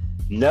Carr,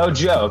 no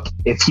joke.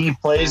 If he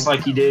plays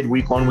like he did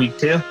week 1, week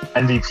 2,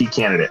 MVP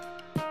candidate.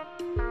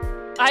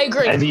 I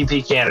agree.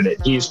 MVP candidate.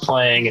 He's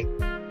playing,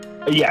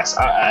 yes,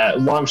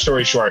 long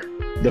story short,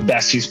 the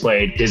best he's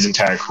played his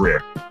entire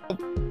career.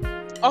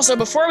 Also,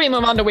 before we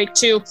move on to week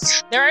 2,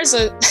 there is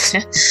a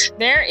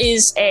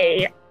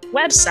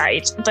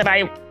website that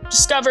I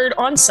discovered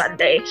on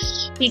Sunday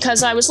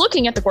because I was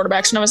looking at the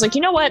quarterbacks and I was like,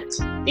 you know what?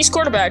 These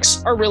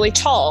quarterbacks are really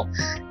tall.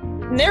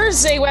 And there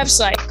is a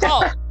website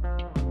called,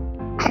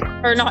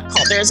 or not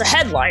called, there's a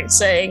headline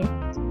saying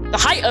the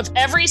height of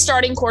every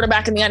starting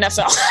quarterback in the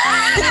NFL.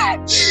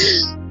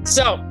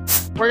 So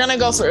we're going to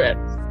go through it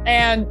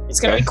and it's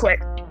going to be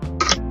quick.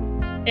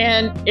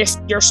 And if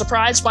you're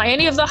surprised by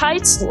any of the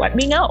heights, let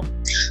me know.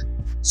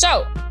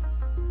 So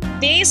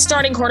these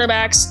starting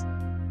quarterbacks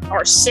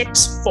are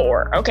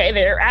 6'4". Okay,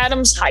 they're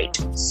Adam's height.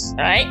 All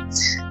right.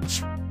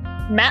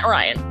 Matt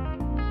Ryan,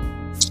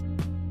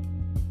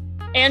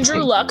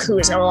 Andrew Luck, who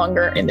is no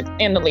longer in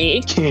the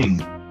league. King.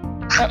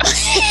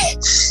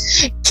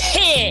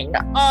 King.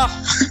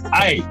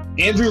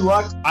 Andrew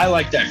Luck, I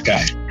like that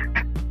guy.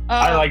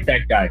 I like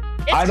that guy.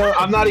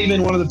 I'm not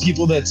even one of the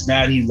people that's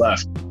mad he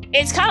left.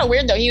 It's kind of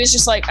weird though. He was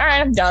just like, all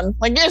right, I'm done.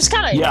 Like, it's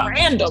kind of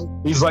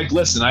random. He's like,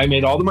 listen, I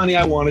made all the money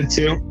I wanted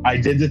to. I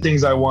did the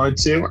things I wanted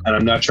to, and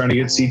I'm not trying to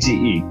get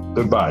CTE.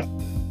 Goodbye.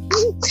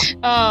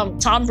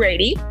 Tom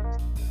Brady.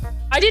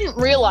 I didn't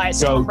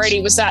realize Tom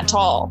Brady was that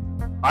tall.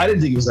 I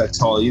didn't think he was that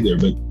tall either,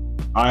 but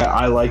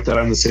I like that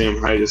I'm the same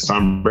height as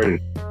Tom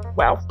Brady.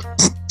 Wow.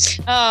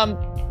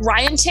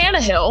 Ryan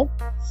Tannehill.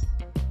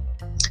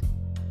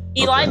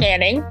 Eli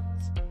Manning.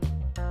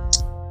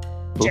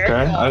 Okay.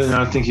 I did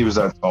not think he was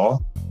that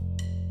tall.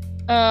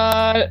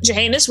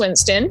 Jameis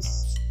Winston.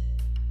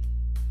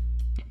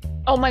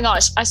 Oh my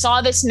gosh. I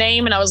saw this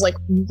name and I was like,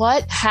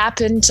 what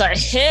happened to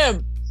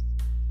him?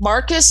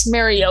 Marcus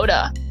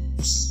Mariota.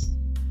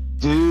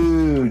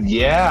 Dude,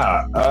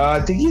 yeah.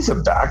 I think he's a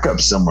backup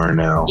somewhere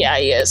now. Yeah,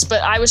 he is.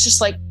 But I was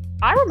just like,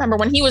 I remember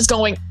when he was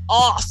going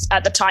off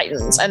at the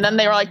Titans and then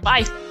they were like,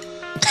 bye.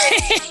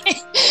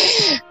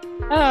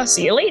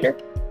 See you later.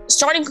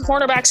 Starting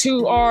cornerbacks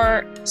who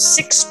are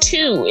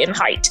 6'2" in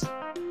height.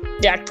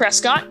 Dak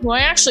Prescott, who I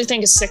actually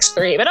think is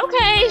 6'3", but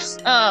okay.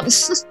 I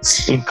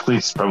think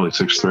Cleve's probably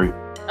 6'3".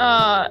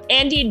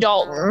 Andy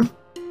Dalton.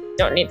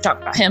 Don't need to talk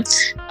about him.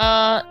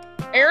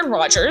 Aaron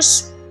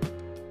Rodgers.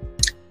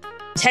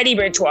 Teddy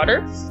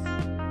Bridgewater.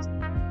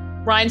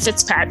 Ryan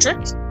Fitzpatrick.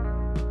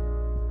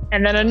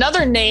 And then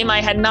another name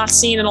I had not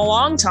seen in a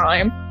long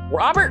time,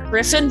 Robert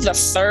Griffin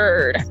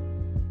III.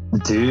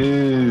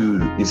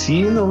 Dude, is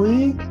he in the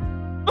league?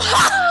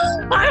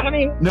 I don't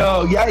even...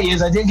 No, yeah, he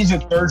is. I think he's a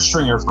third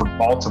stringer for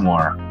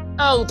Baltimore.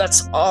 Oh,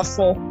 that's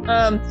awful.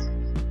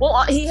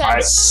 Well, he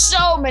had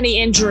so many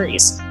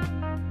injuries.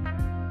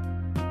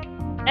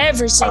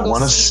 Every single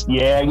season.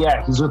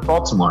 Yeah, he's with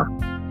Baltimore.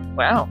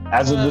 Wow.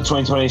 As of the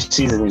 2020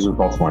 season, he's with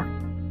Baltimore.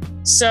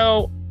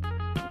 So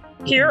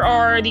here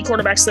are the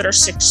quarterbacks that are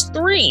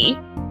 6'3".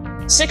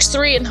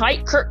 6'3" in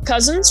height, Kirk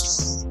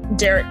Cousins,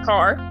 Derek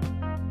Carr,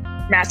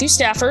 Matthew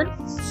Stafford,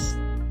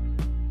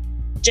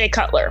 Jay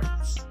Cutler.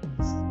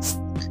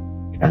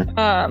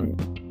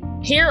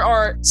 Here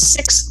are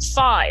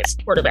 6'5"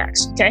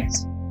 quarterbacks, okay?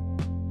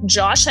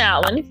 Josh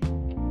Allen,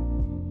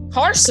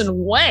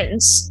 Carson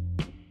Wentz,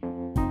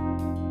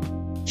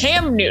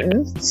 Cam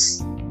Newton,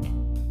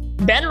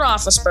 Ben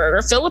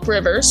Roethlisberger, Phillip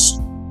Rivers,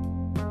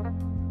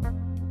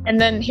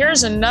 and then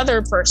here's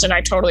another person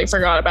I totally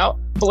forgot about,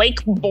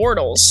 Blake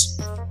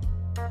Bortles.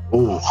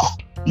 Oh,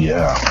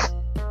 yeah.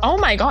 Oh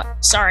my God.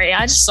 Sorry,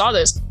 I just saw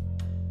this.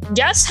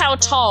 Guess how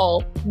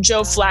tall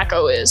Joe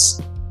Flacco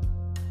is.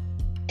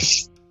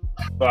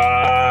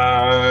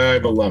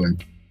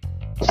 5'11".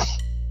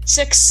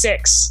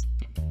 6'6".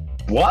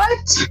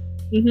 What?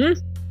 Mm-hmm.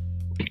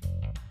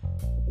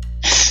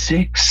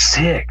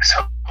 6'6".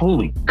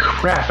 Holy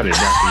crap, I did not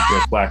think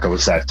Joe Flacco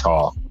was that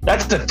tall.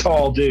 That's the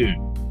tall dude.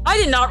 I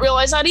did not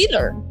realize that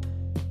either.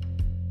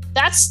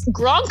 That's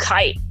Gronk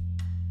height.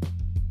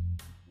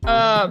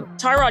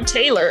 Tyrod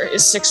Taylor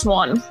is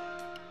 6'1".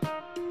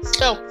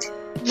 So,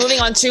 moving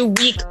on to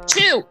week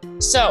 2.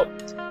 So,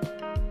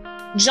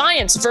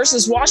 Giants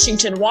versus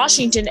Washington.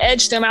 Washington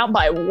edged them out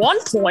by 1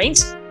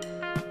 point,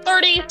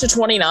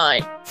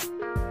 30-29.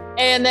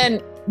 And then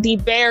the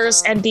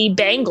Bears and the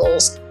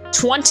Bengals,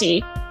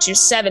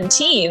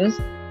 20-17.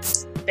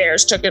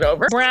 Bears took it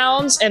over.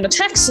 Browns and the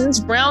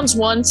Texans. Browns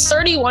won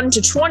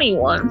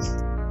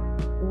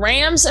 31-21.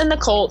 Rams and the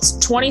Colts,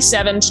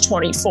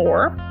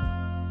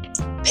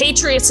 27-24.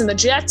 Patriots and the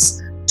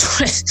Jets,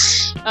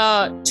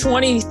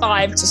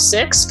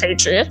 25-6.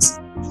 Patriots.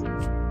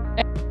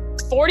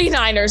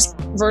 49ers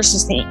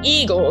versus the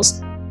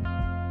Eagles,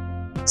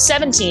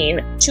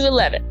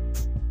 17-11.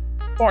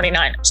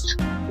 49ers.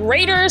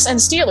 Raiders and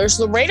Steelers.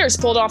 The Raiders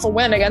pulled off a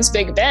win against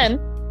Big Ben.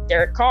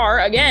 Derek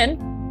Carr again,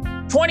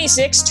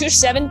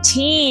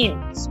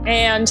 26-17.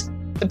 And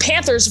the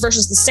Panthers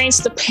versus the Saints.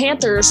 The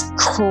Panthers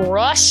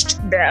crushed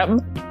them.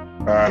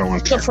 I don't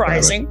want to.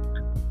 Surprising.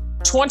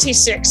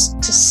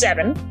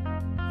 26-7.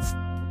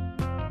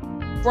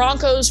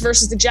 Broncos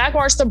versus the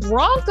Jaguars. The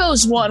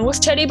Broncos won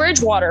with Teddy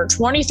Bridgewater,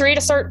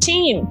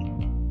 23-13.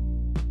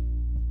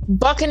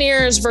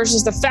 Buccaneers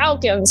versus the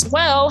Falcons.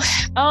 Well,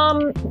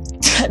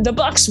 the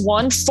Bucs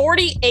won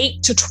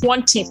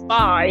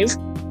 48-25.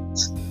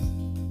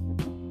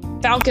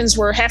 Falcons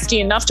were hefty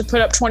enough to put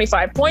up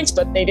 25 points,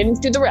 but they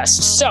didn't do the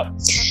rest. So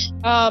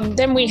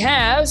then we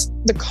have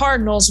the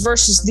Cardinals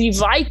versus the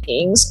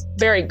Vikings.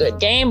 Very good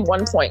game,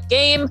 1 point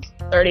game,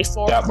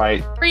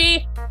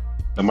 34-3.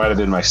 That might have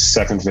been my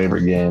second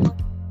favorite game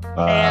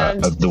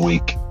of the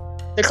week.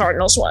 The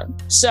Cardinals won.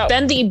 So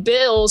then the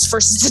Bills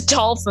versus the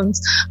Dolphins.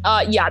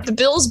 The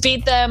Bills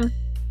beat them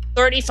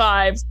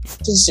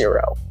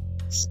 35-0.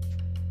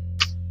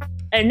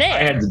 And then I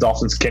had the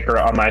Dolphins kicker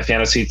on my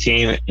fantasy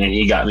team, and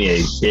he got me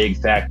a big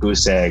fat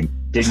goose egg.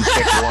 Didn't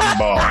kick one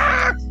ball.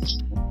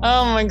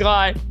 Oh my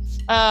God.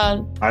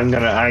 I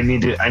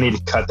need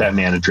to cut that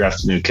man and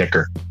draft a new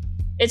kicker.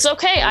 it's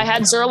okay. I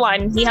had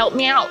Zerline. He helped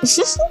me out.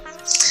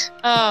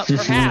 But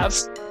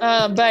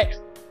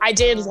I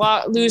did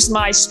lose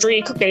my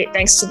streak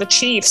thanks to the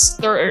Chiefs,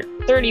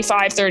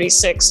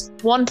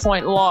 35-36, 1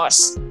 point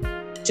loss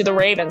to the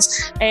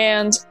Ravens.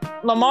 And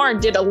Lamar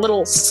did a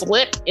little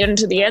flip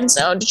into the end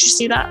zone. Did you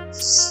see that?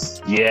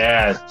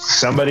 Yeah.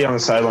 Somebody on the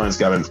sidelines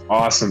got an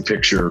awesome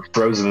picture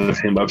frozen of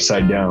him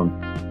upside down.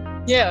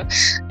 Yeah.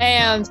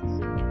 And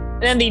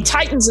then the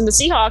Titans and the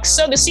Seahawks.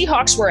 So the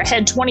Seahawks were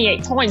ahead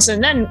 28 points.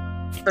 And then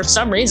for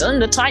some reason,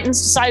 the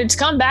Titans decided to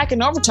come back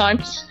in overtime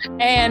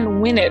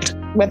and win it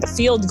with a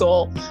field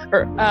goal,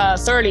 or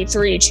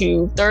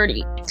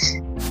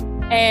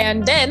 33-30.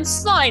 And then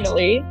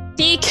finally,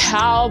 the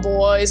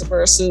Cowboys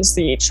versus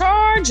the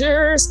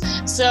Chargers.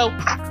 So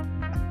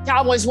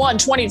Cowboys won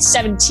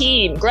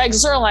 20-17. Greg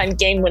Zuerlein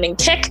game-winning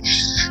kick.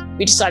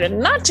 We decided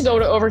not to go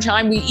to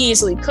overtime. We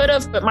easily could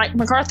have, but Mike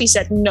McCarthy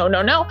said no.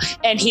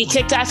 And he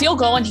kicked that field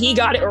goal, and he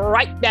got it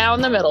right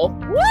down the middle.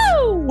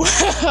 Woo!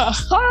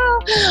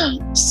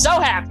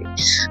 So happy.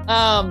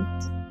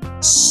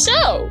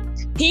 So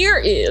here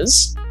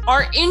is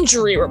our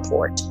injury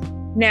report.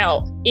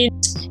 Now,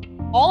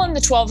 all in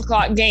the 12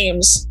 o'clock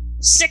games,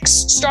 6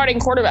 starting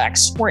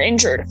quarterbacks were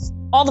injured.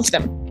 All of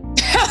them.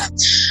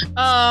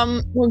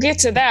 We'll get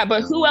to that,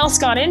 but who else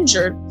got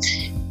injured?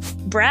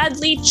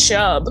 Bradley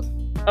Chubb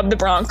of the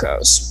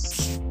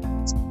Broncos.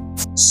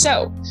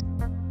 So,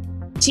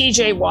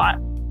 TJ Watt,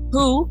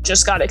 who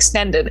just got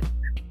extended,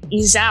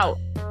 he's out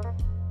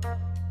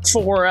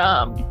for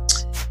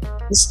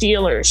the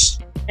Steelers,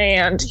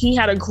 and he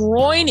had a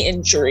groin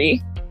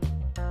injury,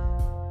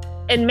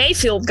 and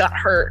Mayfield got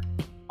hurt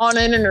on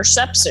an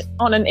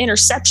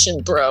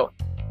interception throw,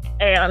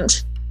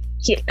 and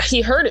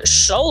he hurt his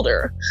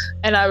shoulder,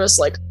 and I was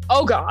like,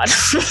 oh God,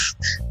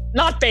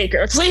 not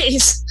Baker,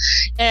 please.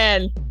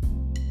 And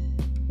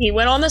he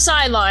went on the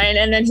sideline,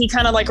 and then he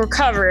kind of like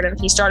recovered, and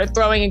he started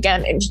throwing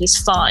again, and he's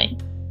fine.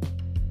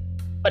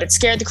 But it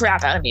scared the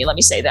crap out of me, let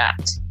me say that.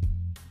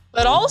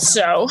 But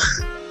also,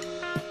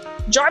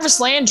 Jarvis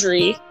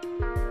Landry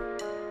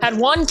had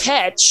 1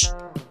 catch,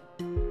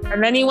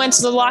 and then he went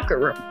to the locker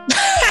room.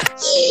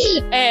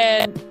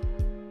 And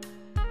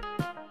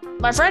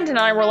my friend and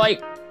I were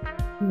like,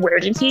 where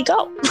did he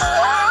go?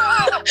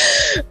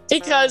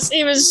 Because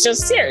he was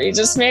just here. He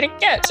just made a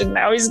catch, and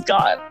now he's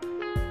gone.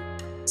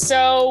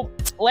 So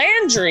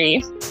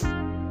Landry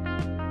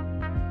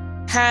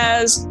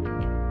has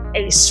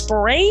a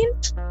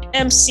sprained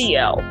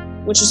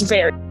MCL, which is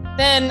very...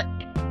 Then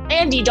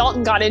Andy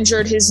Dalton got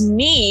injured. His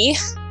knee,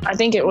 I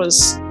think it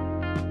was,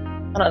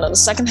 I don't know, the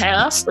second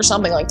half or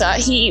something like that.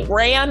 He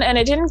ran, and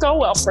it didn't go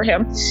well for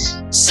him.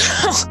 So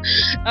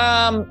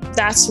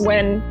that's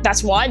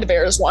why the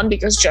Bears won,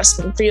 because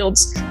Justin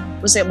Fields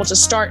was able to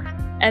start.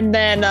 And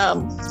then,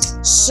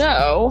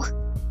 so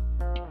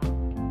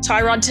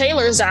Tyrod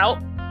Taylor's out.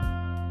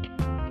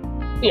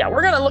 Yeah,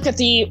 we're going to look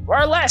at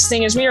our last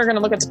thing is we are going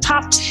to look at the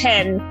top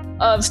 10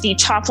 of the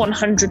top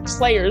 100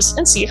 players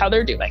and see how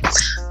they're doing.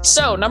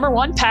 So, number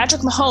 1,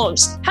 Patrick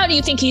Mahomes. How do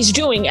you think he's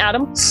doing,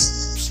 Adam?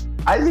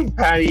 I think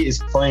Patty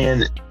is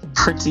playing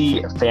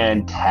pretty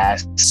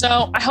fantastic.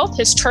 So, I hope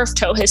his turf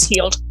toe has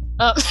healed.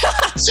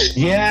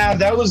 Yeah,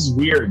 that was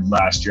weird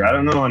last year. I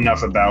don't know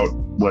enough about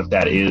what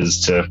that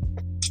is to...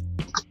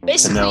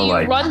 Basically, know,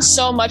 you run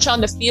so much on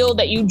the field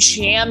that you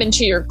jam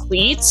into your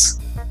cleats.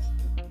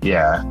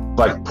 Yeah,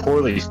 like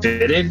poorly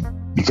fitted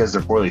because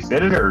they're poorly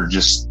fitted, or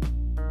just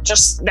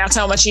that's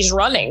how much he's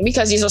running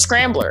because he's a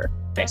scrambler.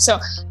 Okay, so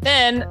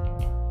then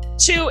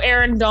to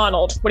Aaron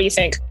Donald. What do you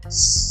think?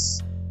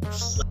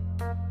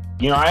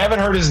 I haven't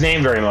heard his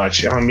name very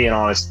much, if I'm being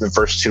honest, in the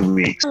first 2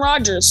 weeks.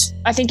 Rodgers.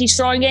 I think he's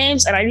throwing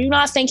games, and I do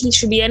not think he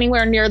should be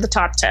anywhere near the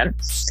top 10.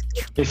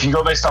 If you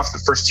go based off the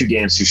first 2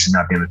 games, he should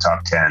not be in the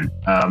top 10.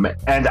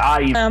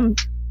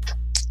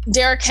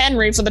 Derrick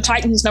Henry for the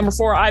Titans, number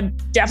 4. I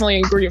definitely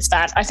agree with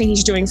that. I think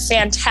he's doing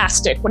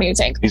fantastic. What do you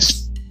think?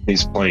 He's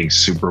playing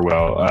super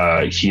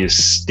well. He is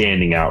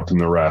standing out from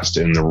the rest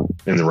in the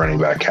running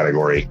back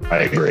category.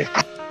 I agree.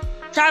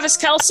 Travis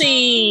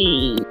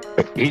Kelce.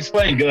 He's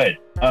playing good.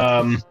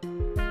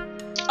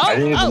 I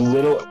think it's a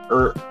little...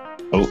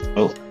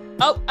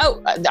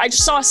 I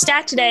just saw a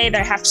stat today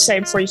that I have to say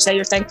before you say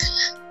your thing.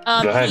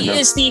 He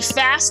is the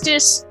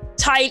fastest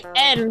tight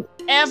end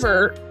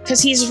ever because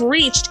he's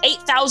reached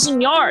 8,000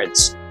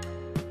 yards.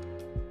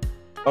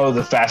 Oh,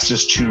 the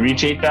fastest to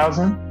reach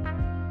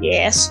 8,000?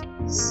 Yes.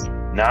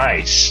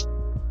 Nice.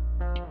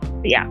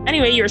 Yeah.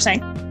 Anyway, you were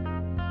saying.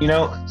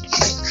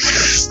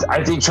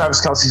 I think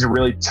Travis Kelce's a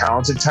really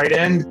talented tight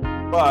end,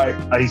 but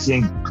I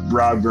think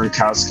Rob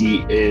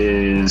Gronkowski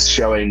is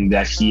showing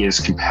that he is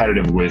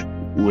competitive with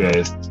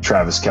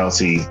Travis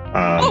Kelce.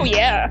 Oh,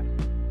 yeah.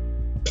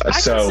 I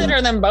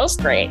consider them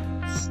both great.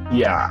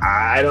 Yeah,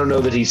 I don't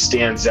know that he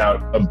stands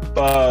out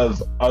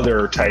above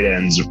other tight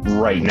ends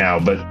right now,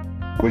 but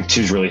week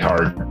 2 is really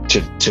hard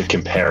to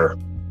compare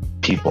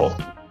people.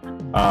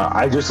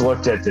 I just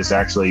looked at this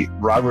actually.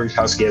 Rob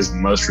Gronkowski has the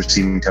most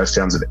receiving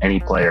touchdowns of any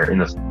player in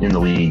the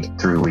league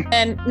through week.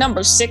 And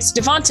number 6,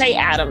 Devontae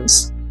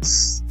Adams.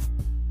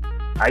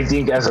 I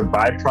think as a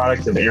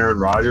byproduct of Aaron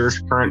Rodgers'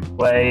 current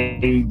play,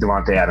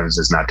 Devontae Adams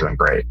is not doing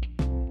great.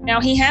 Now,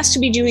 he has to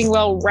be doing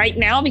well right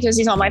now because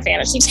he's on my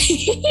fantasy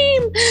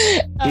team.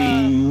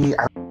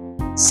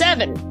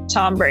 7,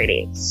 Tom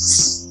Brady.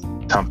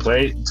 Tom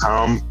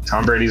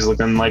Brady's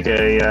looking like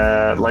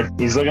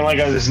he's looking like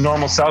his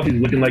normal self.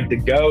 He's looking like the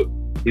GOAT.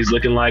 He's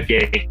looking like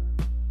a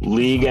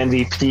league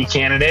MVP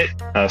candidate,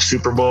 a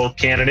Super Bowl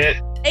candidate.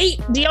 8,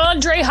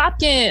 DeAndre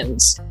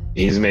Hopkins.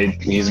 He's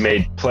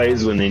made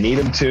plays when they need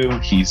him to.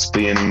 He's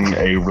been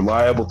a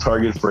reliable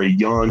target for a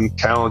young,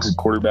 talented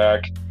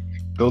quarterback,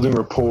 building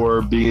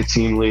rapport, being a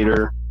team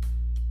leader.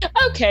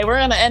 Okay, we're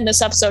going to end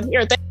this episode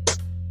here. Do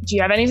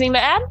you have anything to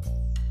add?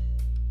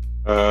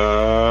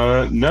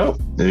 No.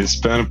 It's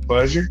been a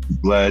pleasure.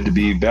 Glad to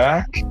be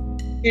back.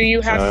 Do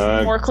you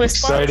have more Clif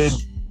Bars? Excited.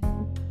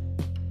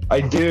 I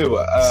do.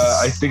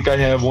 I think I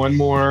have one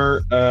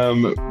more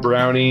chocolate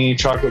brownie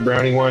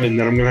one, and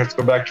then I'm going to have to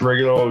go back to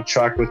regular old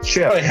chocolate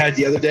chip I had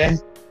the other day.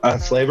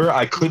 Flavor.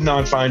 I could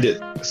not find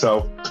it.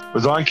 So I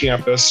was on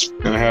campus,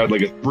 and I had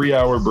like a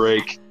 3-hour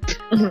break.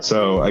 Mm-hmm.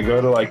 So I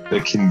go to like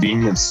the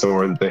convenience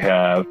store that they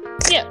have.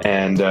 Yeah.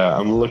 And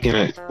I'm looking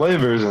at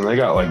flavors, and they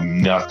got like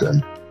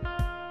nothing.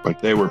 Like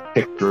they were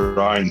picked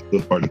dry in the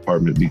Clif Bar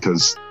department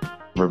because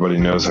everybody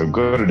knows how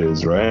good it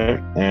is, right?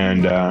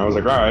 And I was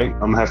like, all right, I'm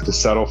going to have to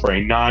settle for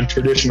a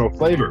non-traditional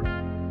flavor.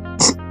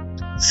 So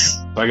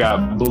I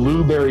got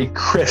blueberry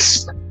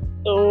crisp.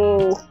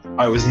 Oh.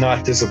 I was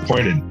not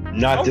disappointed.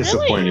 Not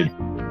disappointed.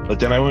 Really?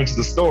 But then I went to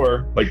the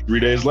store like 3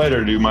 days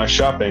later to do my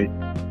shopping.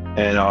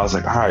 And I was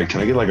like, all right,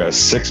 can I get like a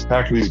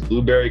 6-pack of these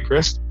blueberry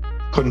crisp?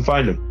 Couldn't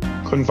find them.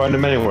 Couldn't find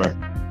them anywhere.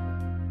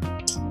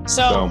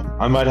 So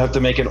I might have to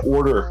make an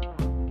order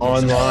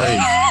online.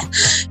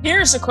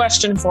 Here's a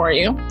question for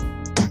you.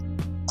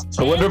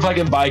 I wonder if I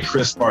can buy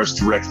Clif Bars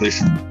directly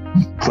from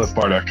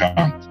clifbar.com.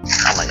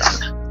 Oh my God.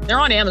 They're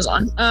on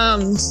Amazon.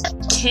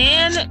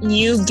 Can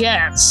you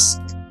guess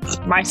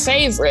my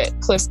favorite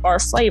Clif Bar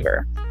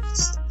flavor?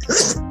 This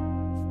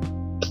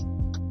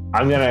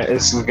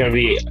is gonna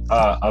be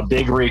a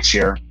big reach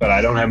here, but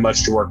I don't have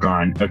much to work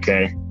on.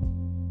 Okay.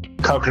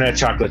 Coconut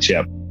chocolate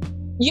chip.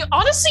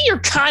 You're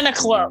kind of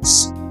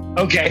close.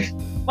 Okay.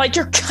 Like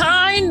you're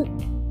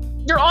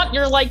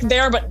like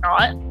there, but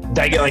not. Did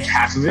I get like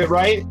half of it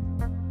right?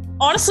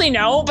 Honestly,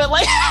 no, but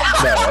like.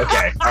 No,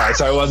 okay. All right,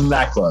 so I wasn't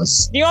that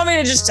close. Do you want me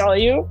to just tell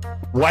you?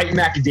 White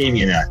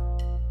macadamia nut.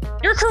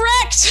 You're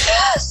correct.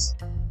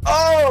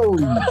 Oh,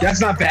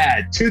 that's not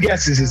bad. 2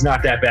 guesses is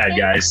not that bad,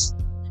 guys.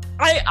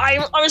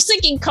 I was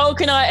thinking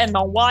coconut and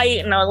the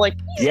white, and I was like,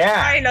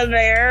 yeah, kind of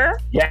there.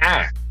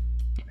 Yeah.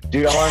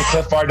 Dude, I'm on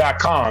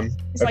clifbar.com.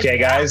 Okay,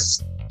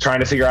 guys. Trying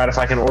to figure out if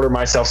I can order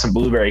myself some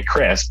blueberry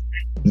crisp.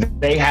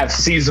 They have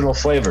seasonal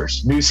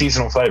flavors, new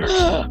seasonal flavors.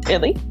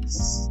 Really?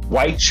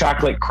 White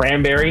chocolate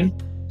cranberry,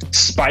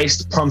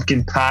 spiced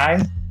pumpkin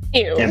pie,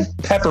 Ew. And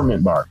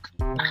peppermint bark.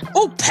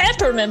 Oh,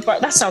 peppermint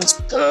bark. That sounds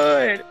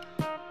good.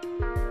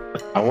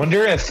 I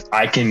wonder if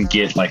I can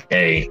get like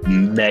a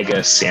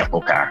mega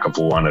sample pack of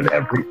one of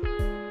every.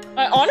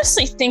 I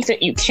honestly think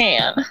that you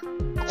can.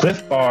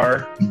 Clif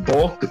Bar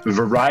bulk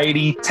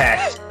variety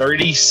pack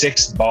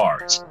 36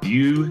 bars.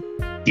 View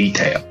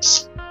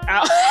details.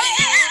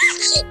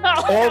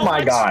 Oh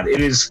my God.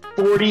 It is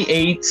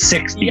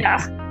 $48.60.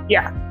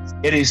 Yeah.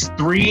 It is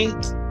 3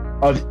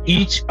 of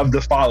each of the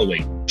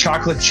following: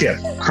 chocolate chip,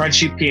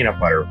 crunchy peanut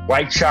butter,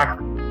 white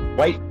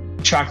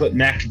chocolate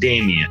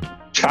macadamia,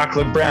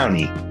 chocolate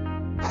brownie,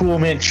 cool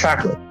mint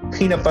chocolate,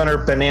 peanut butter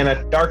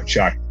banana dark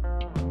chocolate,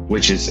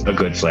 which is a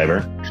good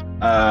flavor,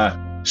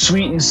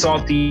 sweet and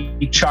salty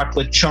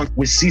chocolate chunk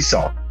with sea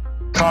salt,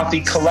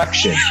 coffee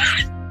collection,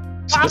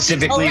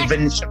 specifically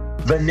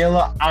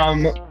vanilla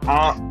almond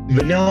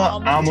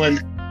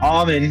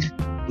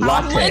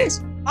latte.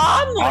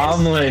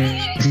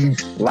 Almond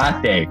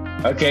latte.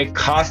 Okay,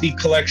 coffee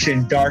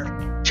collection dark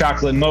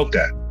chocolate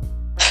mocha,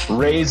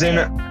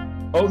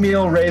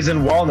 oatmeal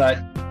raisin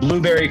walnut,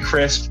 blueberry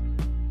crisp,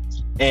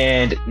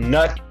 and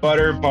nut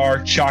butter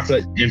bar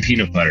chocolate and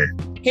peanut butter.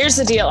 Here's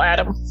the deal,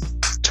 Adam.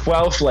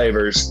 12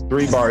 flavors,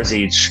 3 bars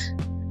each,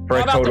 for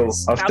a total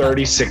of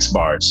 36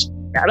 bars.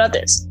 How about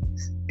this?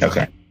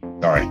 Okay,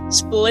 sorry.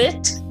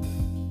 Split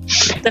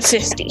the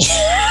 50.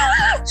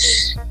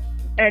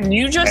 And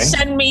you just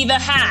send me the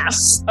half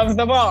of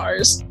the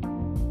bars.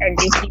 And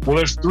well,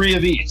 there's 3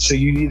 of each, so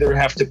you'd either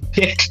have to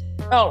pick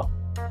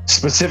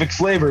specific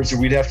flavors, or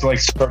we'd have to like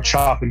start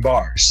chopping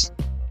bars.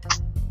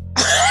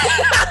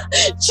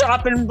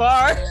 Chopping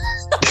bar.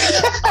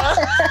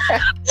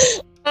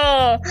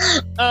 Oh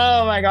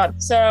my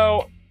God.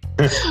 So,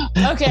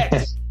 okay.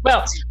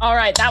 Well, all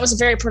right. That was a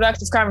very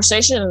productive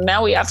conversation, and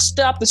now we have to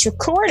stop this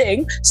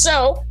recording.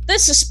 So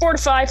this is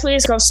Sportify.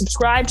 Please go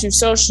subscribe to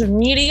social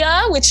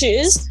media, which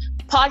is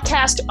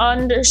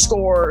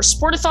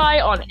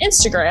podcast_Sportify on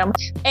Instagram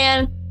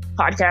and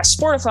podcast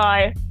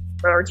Sportify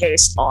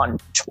lowercase on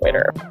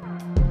Twitter.